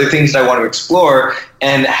for? Are there things that I want to explore,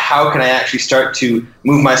 and how can I actually start to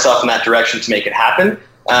move myself in that direction to make it happen?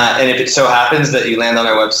 And if it so happens that you land on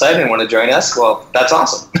our website and want to join us, well, that's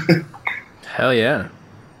awesome. Hell yeah.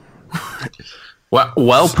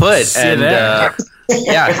 Well put. See you there.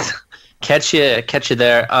 Yeah, catch you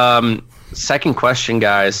there. Second question,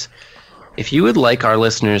 guys. If you would like our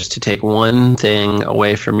listeners to take one thing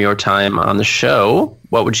away from your time on the show,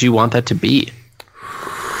 what would you want that to be?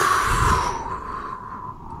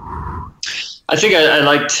 I think I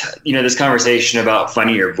liked, this conversation about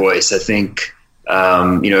finding your voice. I think,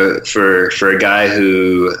 for a guy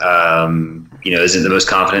who, isn't the most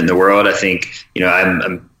confident in the world, I think,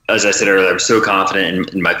 I'm as I said earlier, I'm so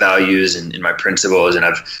confident in my values and in my principles, and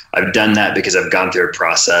I've done that because I've gone through a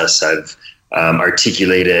process. I've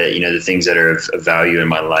articulate it, the things that are of value in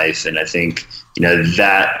my life. And I think,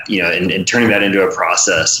 that, and turning that into a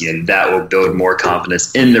process, that will build more confidence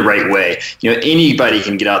in the right way. Anybody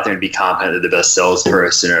can get out there and be confident they're the best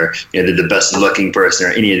salesperson or, they're the best looking person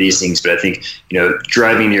or any of these things. But I think,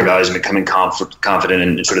 driving your values and becoming confident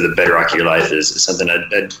in sort of the bedrock of your life is something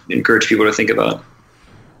I'd encourage people to think about.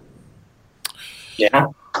 Yeah.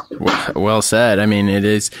 Well said. I mean,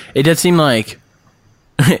 it does seem like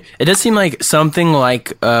something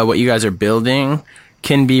like what you guys are building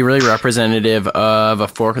can be really representative of a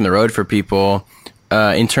fork in the road for people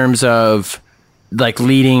in terms of like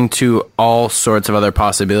leading to all sorts of other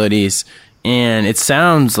possibilities. And it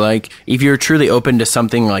sounds like if you're truly open to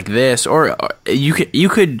something like this, or you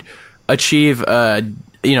could achieve a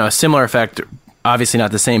similar effect, obviously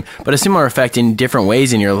not the same, but a similar effect in different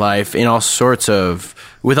ways in your life with all sorts of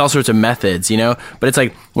methods, but it's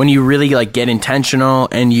like when you really like get intentional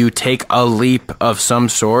and you take a leap of some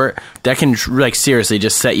sort, that can like seriously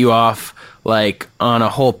just set you off like on a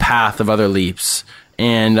whole path of other leaps.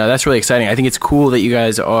 And that's really exciting. I think it's cool that you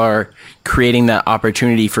guys are creating that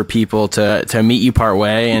opportunity for people to meet you part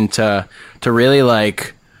way and to really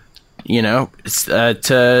like,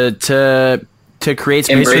 to create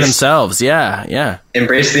space for themselves. Yeah.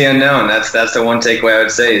 Embrace the unknown. That's the one takeaway I would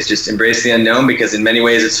say is just embrace the unknown, because in many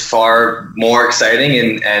ways it's far more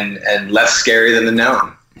exciting and less scary than the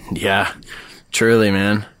known. Yeah, truly,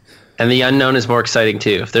 man. And the unknown is more exciting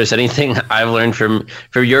too. If there's anything I've learned from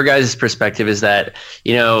your guys' perspective is that,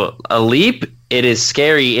 a leap, it is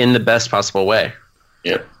scary in the best possible way.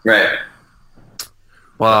 Yep. Right.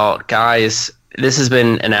 Well, guys, this has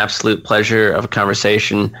been an absolute pleasure of a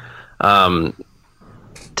conversation.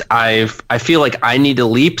 I feel like I need to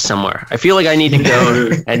leap somewhere. I feel like I need to go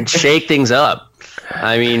and shake things up.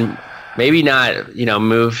 I mean, maybe not,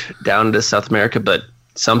 move down to South America, but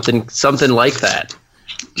something like that.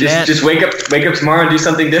 Just wake up tomorrow and do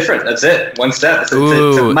something different. That's it. One step. It's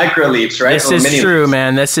micro leaps, right? This is true,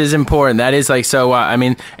 man. This is important. That is like so. I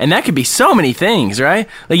mean, and that could be so many things, right?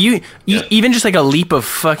 Like you even just like a leap of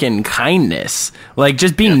fucking kindness. Like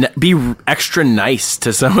just be extra nice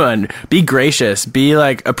to someone. Be gracious. Be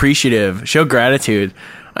like appreciative. Show gratitude,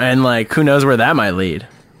 and like who knows where that might lead.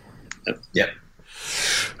 Yep.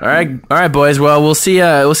 All right, boys. Well, we'll see you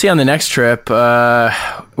on the next trip. Where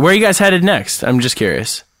are you guys headed next? I'm just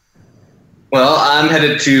curious. Well, I'm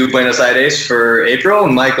headed to Buenos Aires for April.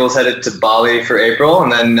 Michael's headed to Bali for April,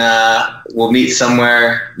 and then we'll meet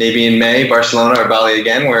somewhere maybe in May, Barcelona or Bali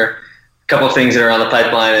again. Where a couple of things that are on the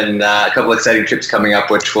pipeline and a couple of exciting trips coming up,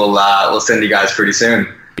 which we'll send you guys pretty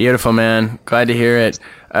soon. Beautiful, man. Glad to hear it.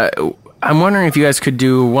 I'm wondering if you guys could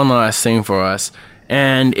do one last thing for us.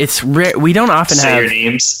 And it's we don't often say have your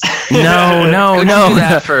names. No. Do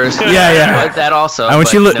that first. Yeah. But that also. I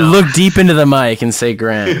want you to look deep into the mic and say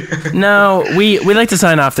Grant. No, we like to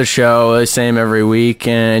sign off the show the same every week,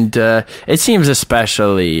 and it seems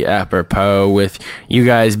especially apropos with you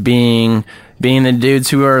guys being the dudes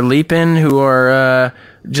who are leaping, who are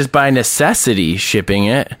just by necessity shipping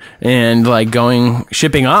it and like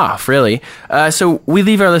shipping off really. So we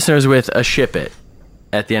leave our listeners with a ship it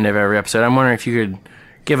at the end of every episode. I'm wondering if you could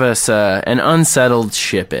give us an unsettled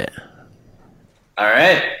ship it. All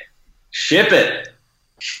right. Ship it.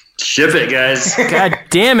 Ship it, guys. God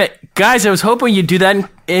damn it. Guys, I was hoping you'd do that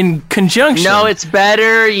in conjunction. No, it's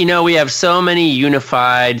better. We have so many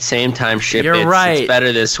unified same-time ship You're its. right. It's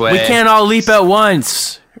better this way. We can't all leap at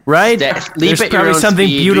once, right? Leap There's at your probably own something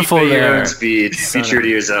speed. beautiful Leap at your there. own speed. Feature to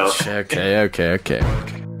yourself. Okay.